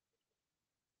Oh yeah.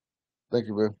 Thank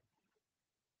you, man.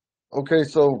 Okay,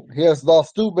 so he has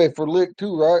Dostube for lick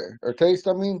too, right? Or taste,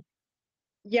 I mean.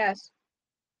 yes.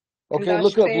 And Okay,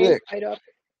 look up Dashbe, lick. I don't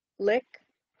lick.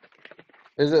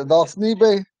 Is it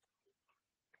Dostnibe?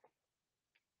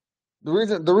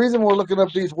 The reason we're looking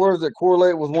up these words that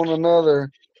correlate with one another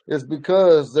is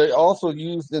because they also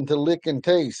used into lick and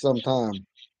taste sometimes.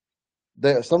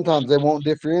 That sometimes they won't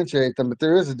differentiate them, but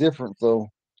there is a difference though.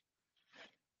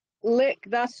 Lick,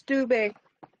 Dastube.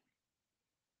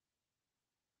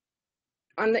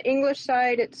 On the English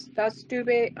side, it's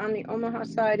Dastube. On the Omaha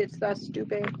side, it's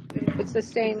Dastube. It's the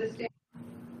same.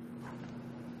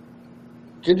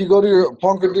 Can you go to your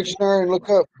Ponca dictionary and look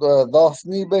up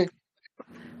Dostnibe?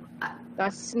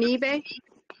 Dasnibe.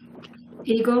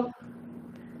 Eagle.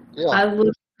 Yeah. I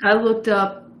looked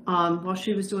up while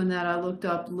she was doing that. I looked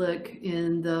up lick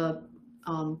in the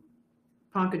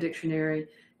Ponca dictionary,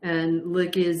 and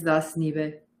lick is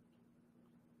Dasnibe.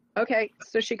 Okay,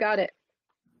 so she got it.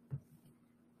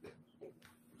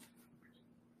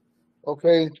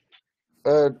 Okay.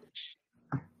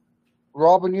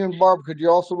 Robin, you and Barb, could you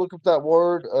also look up that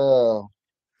word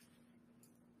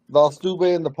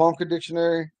Dostube in the Ponca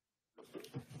dictionary?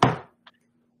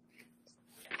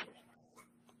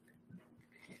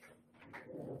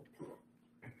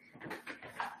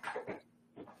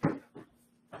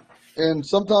 And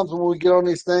sometimes when we get on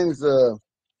these things,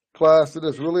 class, it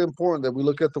is really important that we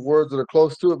look at the words that are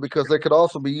close to it because they could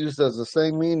also be used as the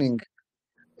same meaning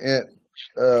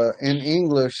in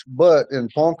English, but in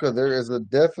Ponca there is a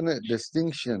definite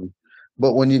distinction.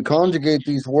 But when you conjugate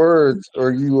these words,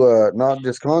 or you not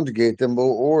just conjugate them,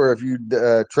 or if you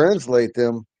translate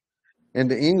them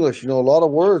into English, a lot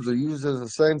of words are used as the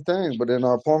same thing, but in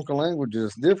our Ponca language,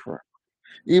 it's different.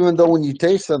 Even though when you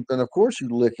taste something, of course you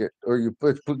lick it, or you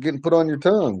getting put on your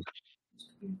tongue,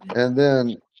 and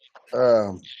then.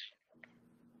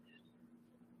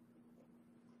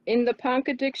 In the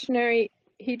Ponca dictionary,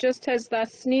 he just has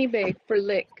dasnibe for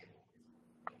lick.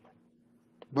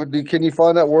 But can you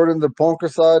find that word in the Ponca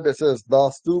side that says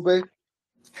 "dastube"?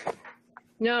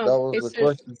 No, That was the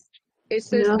question. it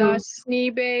says No.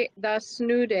 dasnibe,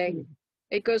 dasnude.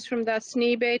 It goes from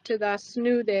dasnibe to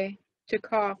dasnude to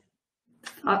cough.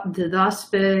 To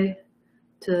daspe,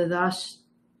 to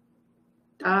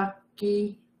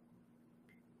dashtaki,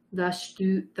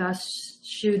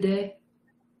 dashude.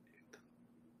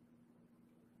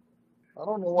 I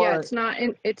don't know why. Yeah,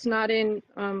 it's not in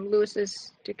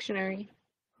Lewis's dictionary.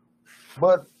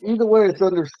 But either way, it's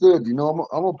understood.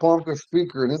 I'm a Ponca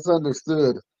speaker, and it's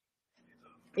understood.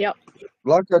 Yep.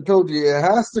 Like I told you, it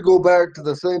has to go back to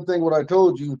the same thing what I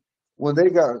told you when they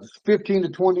got 15 to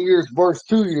 20 years versus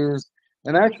 2 years.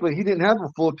 And actually, he didn't have a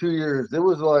full 2 years. It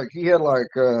was like he had like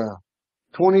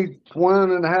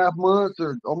 21 and a half months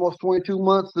or almost 22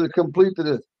 months to complete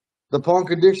the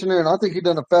Ponca dictionary. And I think he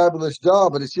done a fabulous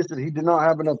job, but it's just that he did not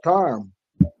have enough time.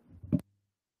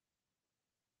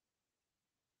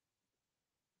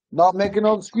 Not making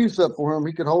no excuse up for him.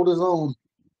 He could hold his own.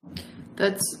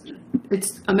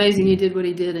 It's amazing he did what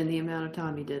he did in the amount of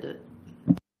time he did it.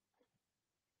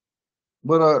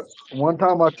 But one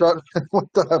time I tried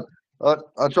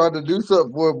I tried to do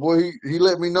something for him. Boy, he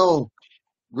let me know,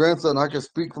 grandson, I can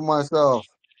speak for myself.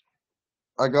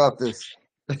 I got this.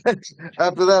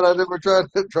 After that, I never tried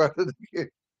it again.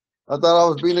 I thought I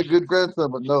was being a good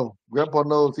grandson, but no. Grandpa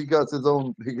knows he got his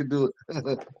own. He can do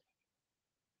it.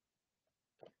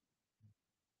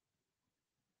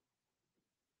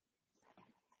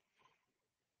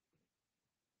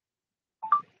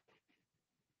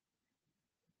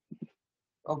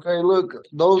 Okay, look,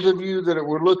 those of you that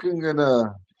were looking at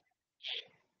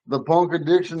the Ponca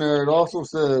dictionary, it also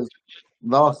says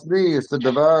 "Nosni" is to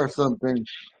devour something,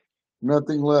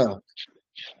 nothing left.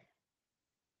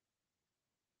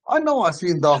 I know I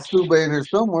seen Dostube in here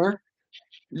somewhere.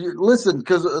 Listen,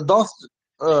 because Dost,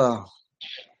 hold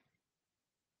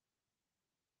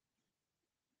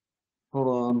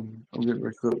on, I'm getting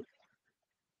mixed up.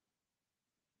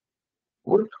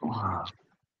 What?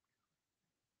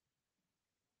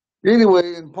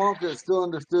 Anyway, in Ponca, it's still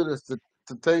understood as to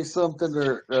taste something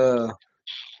or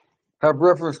have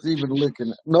reference to even licking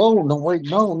it. No, wait,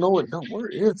 no, it don't. Where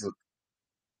is it?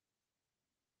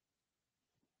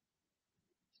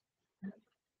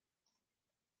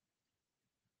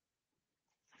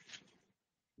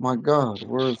 My God,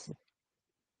 where is it?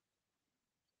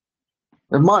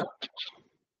 It might.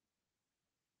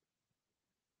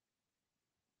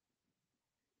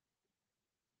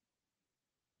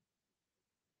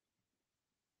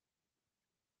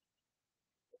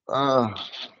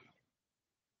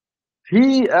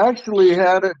 He actually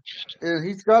had it, and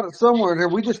he's got it somewhere in here.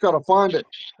 We just got to find it.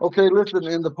 Okay, listen,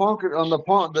 in the Ponca, on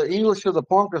the English of the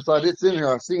Ponca side, it's in here.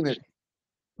 I've seen it.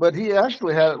 But he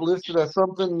actually had it listed as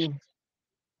something.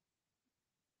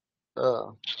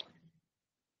 Uh,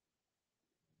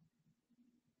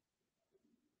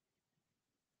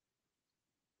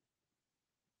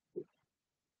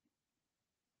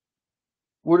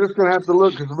 we're just gonna have to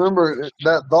look because remember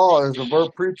that "thaw" is a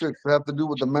verb prefix that have to do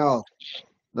with the mouth.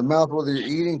 The mouth, whether you're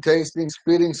eating, tasting,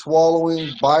 spitting,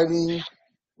 swallowing, biting,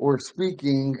 or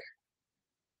speaking,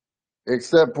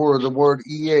 except for the word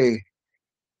 "ea."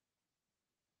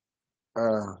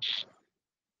 Uh,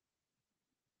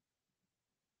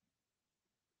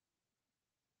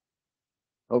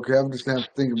 okay, I'm just gonna have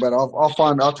to think about it. I'll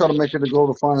find. I'll try to make it a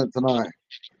goal to find it tonight.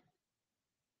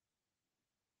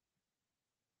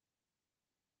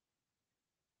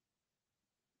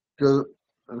 Cause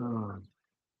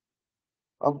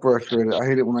I'm frustrated. I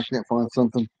hate it when I can't find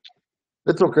something.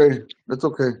 It's okay. It's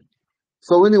okay.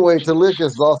 So anyway, to lick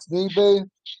is "zasnibe,"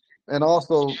 and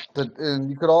and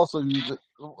you could also use it.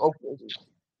 Okay.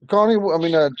 Connie,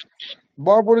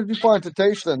 Barb, what did you find to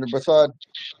taste under beside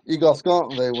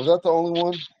Egoskante? Was that the only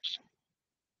one?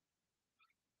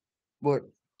 But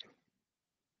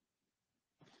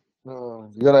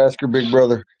you gotta ask your big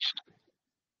brother.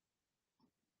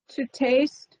 To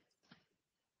taste,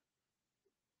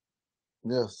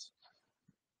 Yes.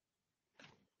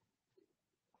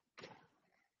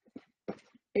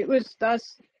 It was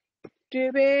thus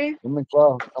Dube. I'm in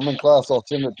class. I'm in class. I'll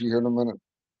send it to you here in a minute.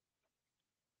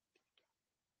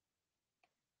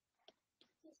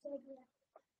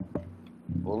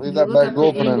 We'll leave If you that look back up the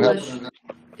open and help. English,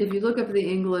 if you look up the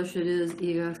English, it is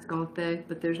Igasconte,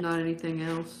 but there's not anything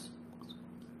else.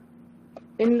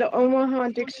 In the Omaha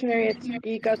dictionary, it's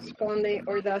Igasconde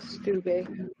or thus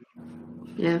Dube.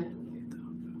 Yeah.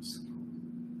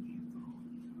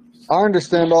 I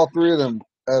understand all three of them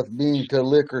as being to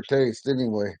lick or taste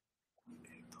anyway.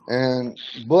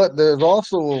 But there's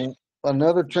also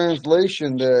another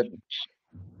translation that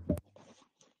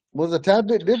was a tad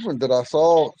bit different that I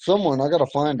saw someone. I gotta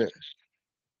find it.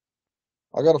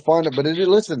 But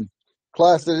listen,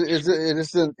 class.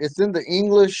 It's in the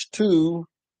English too.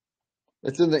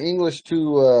 It's in the English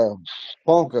to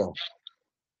Ponca.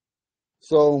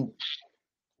 So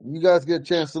you guys get a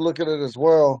chance to look at it as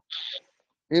well.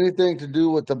 Anything to do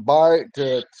with the bite,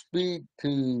 to speak,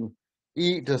 to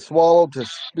eat, to swallow, to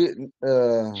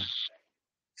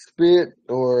spit,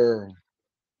 or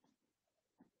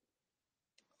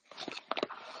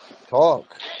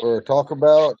talk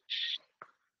about,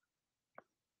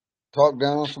 talk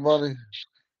down on somebody.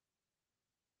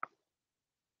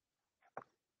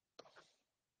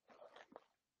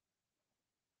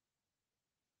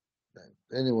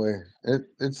 Anyway,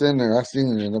 it's in there. I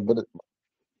seen it in there,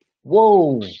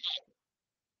 whoa,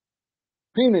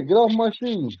 Peanut, get off my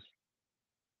shoes.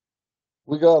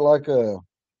 We got like a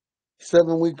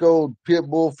 7-week-old pit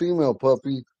bull female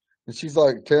puppy, and she's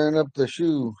like tearing up the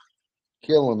shoe,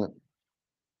 killing it.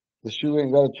 The shoe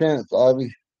ain't got a chance,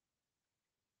 Ivy.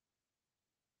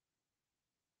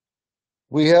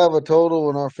 We have a total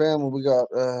in our family. We got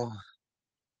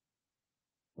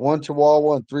 1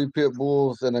 Chihuahua and 3 pit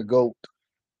bulls and a goat.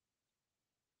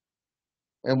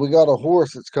 And we got a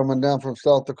horse that's coming down from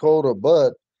South Dakota,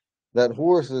 but that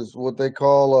horse is what they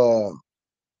call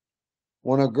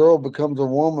when a girl becomes a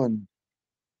woman.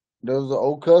 There's an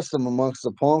old custom amongst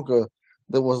the Ponca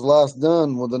that was last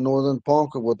done with the Northern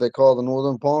Ponca, what they call the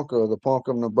Northern Ponca, or the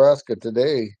Ponca of Nebraska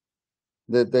today,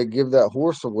 that they give that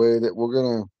horse away, that we're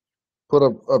going to put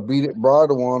a beat it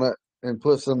bridle on it and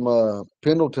put some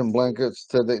Pendleton blankets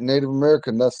to the Native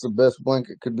American. That's the best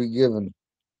blanket could be given.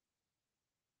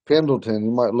 Pendleton,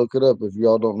 you might look it up if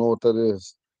y'all don't know what that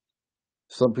is.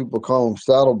 Some people call them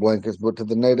saddle blankets, but to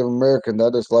the Native American,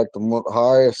 that is like the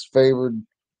highest favored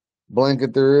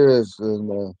blanket there is.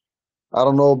 And I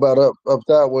don't know about up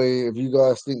that way if you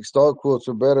guys think star quilts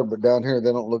are better, but down here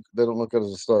they don't look at it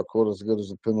as a star quilt as good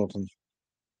as a Pendleton.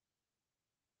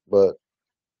 But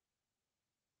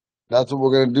that's what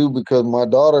we're gonna do because my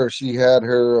daughter, she had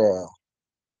her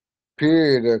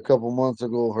period a couple months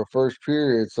ago, her first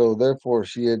period, so therefore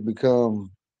she had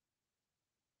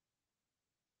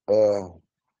uh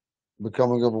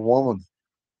becoming of a woman.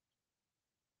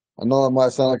 I know that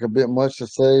might sound like a bit much to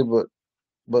say, but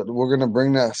we're gonna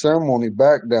bring that ceremony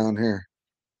back down here.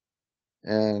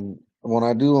 And when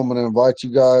I do, I'm gonna invite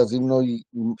you guys, even though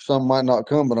some might not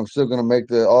come, but I'm still gonna make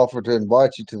the offer to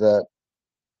invite you to that.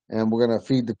 And we're gonna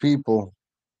feed the people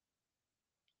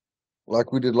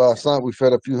like we did last night. We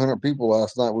fed a few hundred people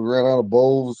last night. We ran out of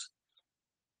bowls,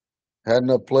 had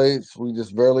enough plates. We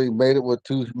just barely made it with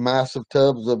 2 massive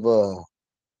tubs of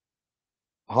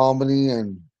hominy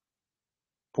and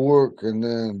pork, and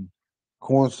then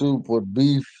corn soup with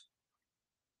beef.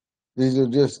 These are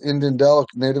just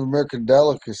Native American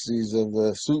delicacies of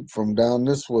the soup from down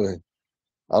this way.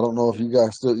 I don't know if you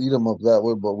guys still eat them up that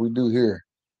way, but we do here.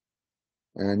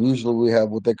 And usually we have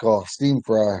what they call steam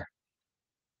fry.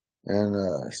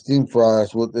 And steam fry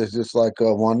is what is just like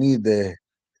Juanita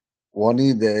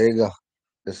egg.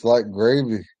 It's like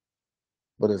gravy,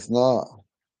 but it's not.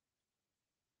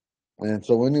 And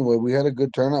so anyway, we had a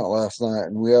good turnout last night,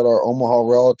 and we had our Omaha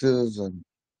relatives. And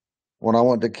when I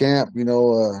went to camp,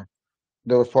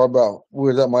 there was probably we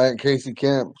was at my Aunt Casey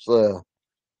camp's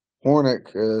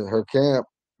Hornick, her camp,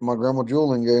 my grandma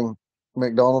Julian gave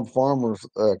McDonald Farmers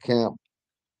camp.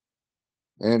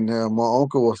 And my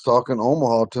uncle was talking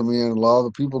Omaha to me, and a lot of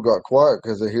the people got quiet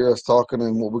because they hear us talking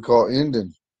in what we call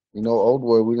Indian. Old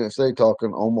way, we didn't say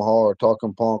talking Omaha or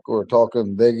talking Ponca or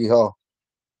talking Degiha.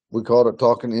 We called it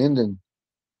talking Indian.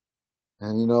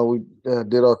 And we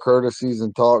did our courtesies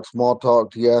and talk, small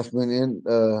talk. He asked me in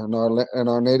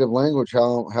our native language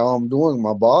how I'm doing,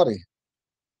 my body.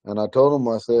 And I told him,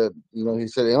 I said, he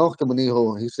said,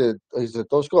 he said,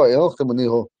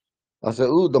 Toshko, I said,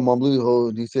 ooh, the mamliho.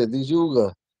 And he said, these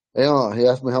yuga. He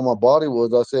asked me how my body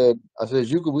was. I said,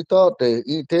 yuga, we thought they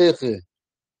eat teche.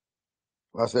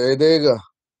 I said, edega,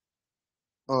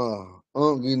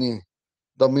 gini,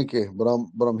 damike,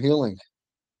 but I'm healing.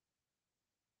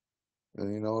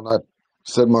 And and I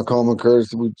said my common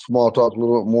courtesy. We small talked a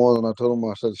little bit more, and I told him,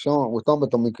 I said, Sean, we're talking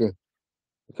about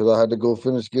because I had to go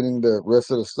finish getting the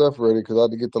rest of the stuff ready because I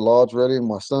had to get the lodge ready, and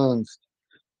my sons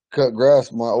cut grass.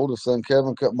 My oldest son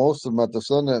Kevin cut most of them at the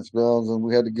Sundance grounds, and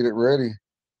we had to get it ready.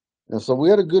 And so we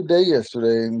had a good day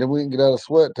yesterday, and then we didn't get out of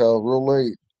sweat till real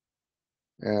late,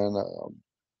 and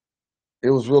it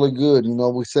was really good.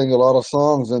 We sang a lot of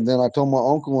songs, and then I told my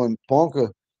uncle in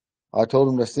Ponca, I told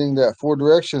him to sing that Four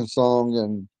Directions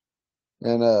song,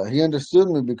 and he understood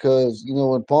me because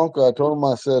in Ponca, I told him,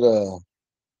 I said,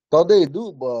 "Tade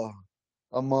duba,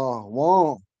 ama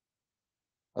wong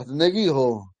at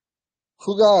negiho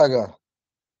fugaga."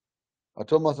 I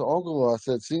told my uncle, I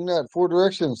said, sing that Four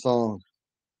Directions song.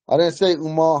 I didn't say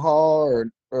Umaha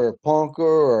or Ponca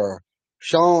or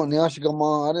Sean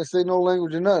Nyashigama. I didn't say no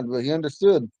language or nothing, but he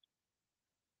understood.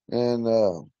 And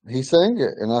he sang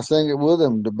it, and I sang it with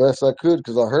him the best I could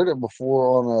because I heard it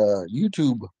before on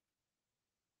YouTube,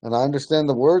 and I understand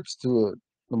the words to it,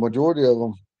 the majority of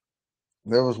them.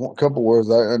 There was a couple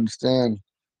words I understand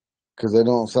because they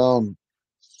don't sound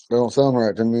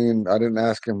right to me, and I didn't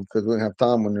ask him because we didn't have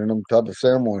time when you're in them type of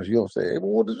ceremonies. You don't say, "Hey,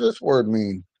 well, what does this word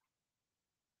mean?"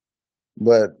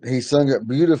 But he sung it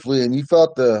beautifully, and you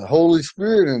felt the Holy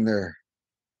Spirit in there.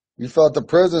 You felt the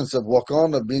presence of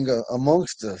Wakanda being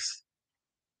amongst us,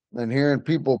 and hearing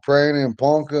people praying in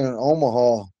Ponca and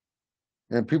Omaha,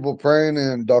 and people praying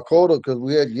in Dakota because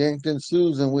we had Yankton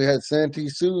Sioux and we had Santee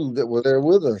Sioux that were there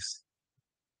with us.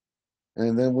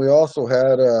 And then we also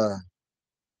had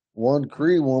one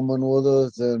Cree woman with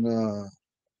us, and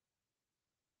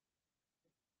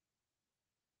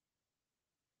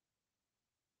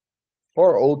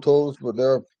part Otos, but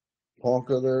they're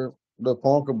Ponca. They're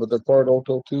Ponca, but they're part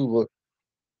Oto too.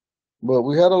 But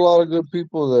we had a lot of good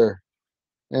people there,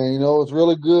 and it's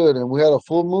really good. And we had a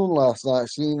full moon last night,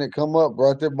 seeing it come up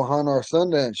right there behind our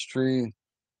Sundance tree.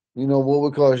 What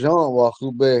we call Jean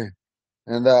Wakube.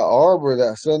 And that arbor,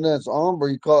 that Sundance arbor,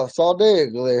 you call it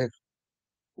Sade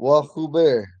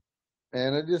Wakube.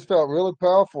 And it just felt really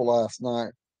powerful last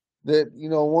night. That,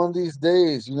 one of these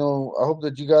days, I hope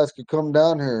that you guys could come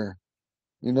down here.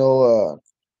 You know, uh,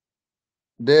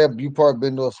 Deb, you probably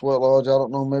been to a sweat lodge. I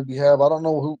don't know, maybe you have. I don't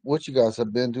know what you guys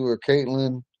have been to, or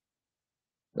Caitlin,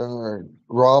 or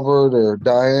Robert, or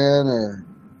Diane, or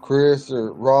Chris,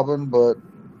 or Robin, but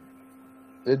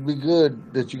it'd be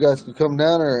good that you guys could come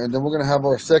down here. And then we're going to have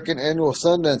our second annual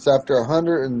Sundance after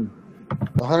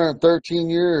 113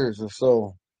 years or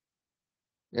so.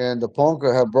 And the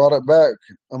Ponca have brought it back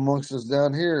amongst us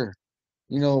down here.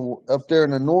 Up there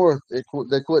in the north, they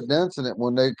quit dancing it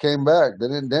when they came back. They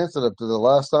didn't dance it up to the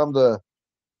last time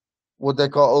what they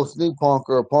call Osnee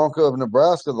Ponca or Ponca of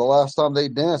Nebraska. The last time they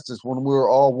danced is when we were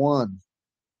all one.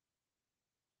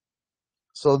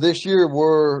 So this year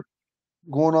we're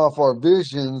going off our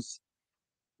visions,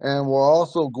 and we're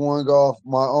also going off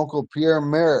my uncle Pierre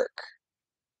Merrick.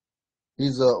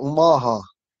 He's a Umaha.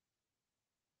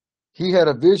 He had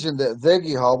a vision that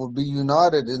Vegiha would be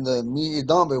united in the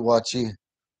Mi'idambewachi,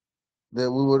 that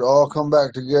we would all come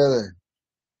back together.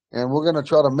 And we're going to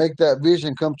try to make that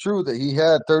vision come true that he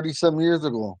had 30 some years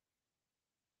ago.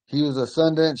 He was a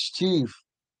Sundance chief.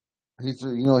 He's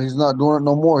not doing it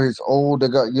no more. He's old. They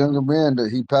got younger men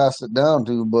that he passed it down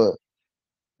to. But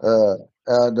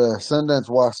at Sundance,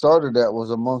 why I started that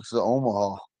was amongst the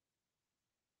Omaha.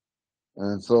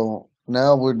 And so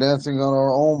now we're dancing on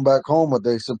our own back home, but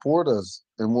they support us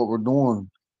in what we're doing.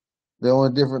 The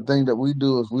only different thing that we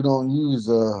do is we don't use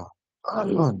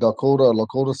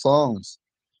Lakota songs.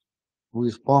 We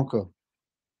use Ponca.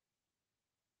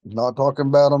 Not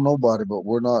talking bad on nobody, but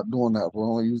we're not doing that. We're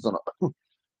only using ooh,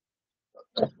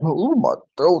 my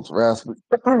throat's raspy.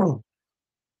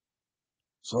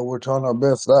 So we're trying our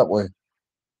best that way.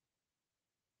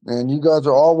 And you guys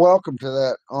are all welcome to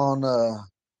that on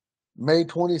May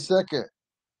 22nd.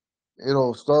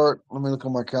 It'll start. Let me look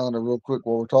on my calendar real quick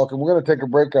while we're talking. We're gonna take a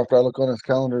break after I look on this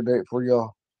calendar date for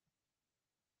y'all.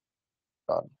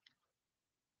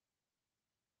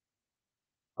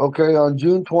 Okay, on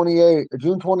June 28th,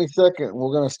 June 22nd,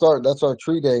 we're gonna start. That's our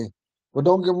tree day. But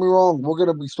don't get me wrong, we're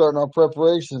gonna be starting our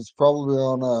preparations probably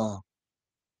on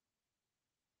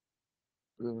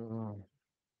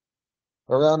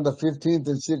around the 15th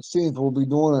and 16th. We'll be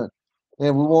doing it,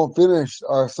 and we won't finish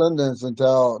our Sundance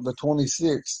until the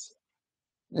 26th,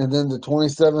 and then the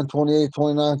 27th, 28th,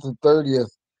 29th, and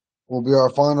 30th will be our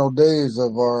final days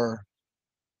of our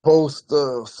post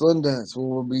Sundance, where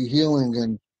we'll be healing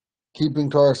and keeping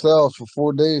to ourselves for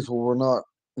 4 days, where we're not,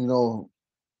 in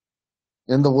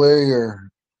the way or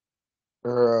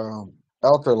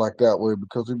out there like that way,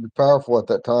 because we'd be powerful at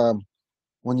that time.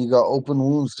 when you got open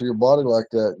wounds to your body like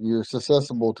that, you're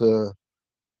susceptible to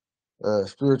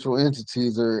spiritual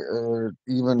entities or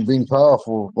even being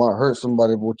powerful might hurt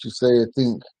somebody with what you say or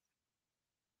think.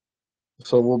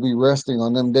 So we'll be resting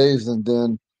on them days, and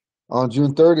then on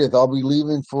June 30th, I'll be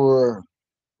leaving for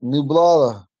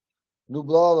Newblada,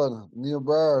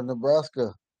 Newbrar,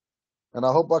 Nebraska. And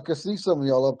I hope I can see some of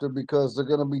y'all up there because they're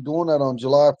going to be doing that on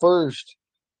July 1st.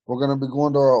 We're going to be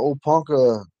going to our old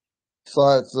Ponca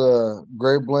sites,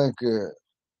 Great Blanket,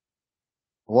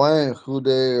 Wayne, who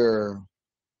they are,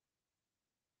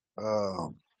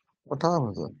 what time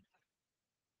is it?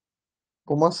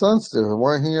 Well, my son's still,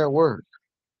 why ain't he at work?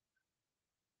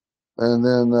 And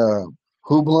then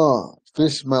Hublon,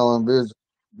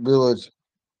 Village,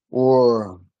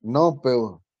 or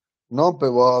Nompewale,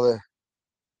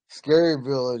 Scary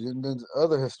Village, and then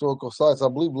other historical sites. I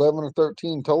believe 11 or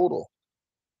 13 total.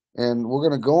 And we're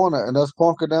going to go on that. And us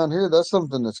Ponca down here, that's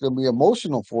something that's going to be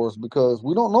emotional for us because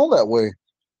we don't know that way.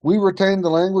 We retain the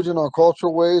language in our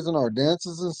cultural ways and our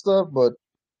dances and stuff, but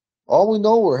all we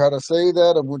know are how to say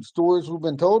that and what stories we've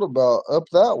been told about up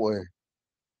that way.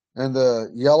 And the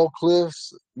Yellow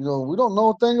Cliffs, we don't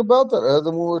know a thing about that other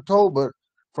than what we're told. But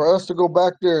for us to go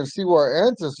back there and see where our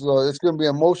ancestors are, it's going to be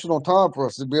an emotional time for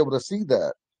us to be able to see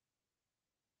that.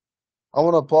 I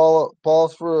want to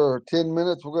pause for 10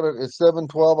 minutes. It's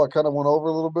 7:12. I kind of went over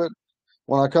a little bit.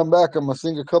 When I come back, I'm going to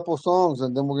sing a couple songs,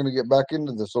 and then we're going to get back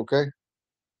into this, okay?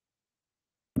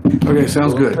 Okay,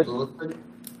 sounds So good.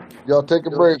 y'all take a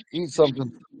break, eat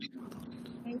something.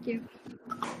 Thank you.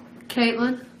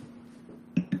 Caitlin,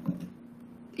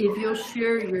 if you'll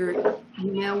share your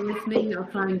email with me, I'll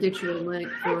try and get you a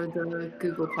link for the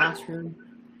Google Classroom.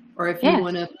 Or if you Yeah.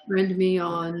 want to friend me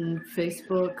on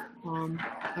Facebook,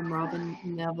 I'm Robin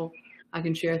Neville. I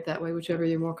can share it that way, whichever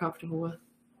you're more comfortable with.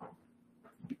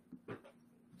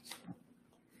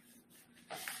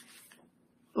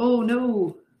 Oh,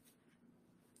 no.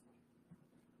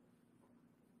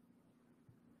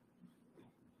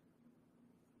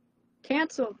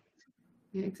 Cancel.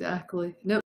 Exactly. No.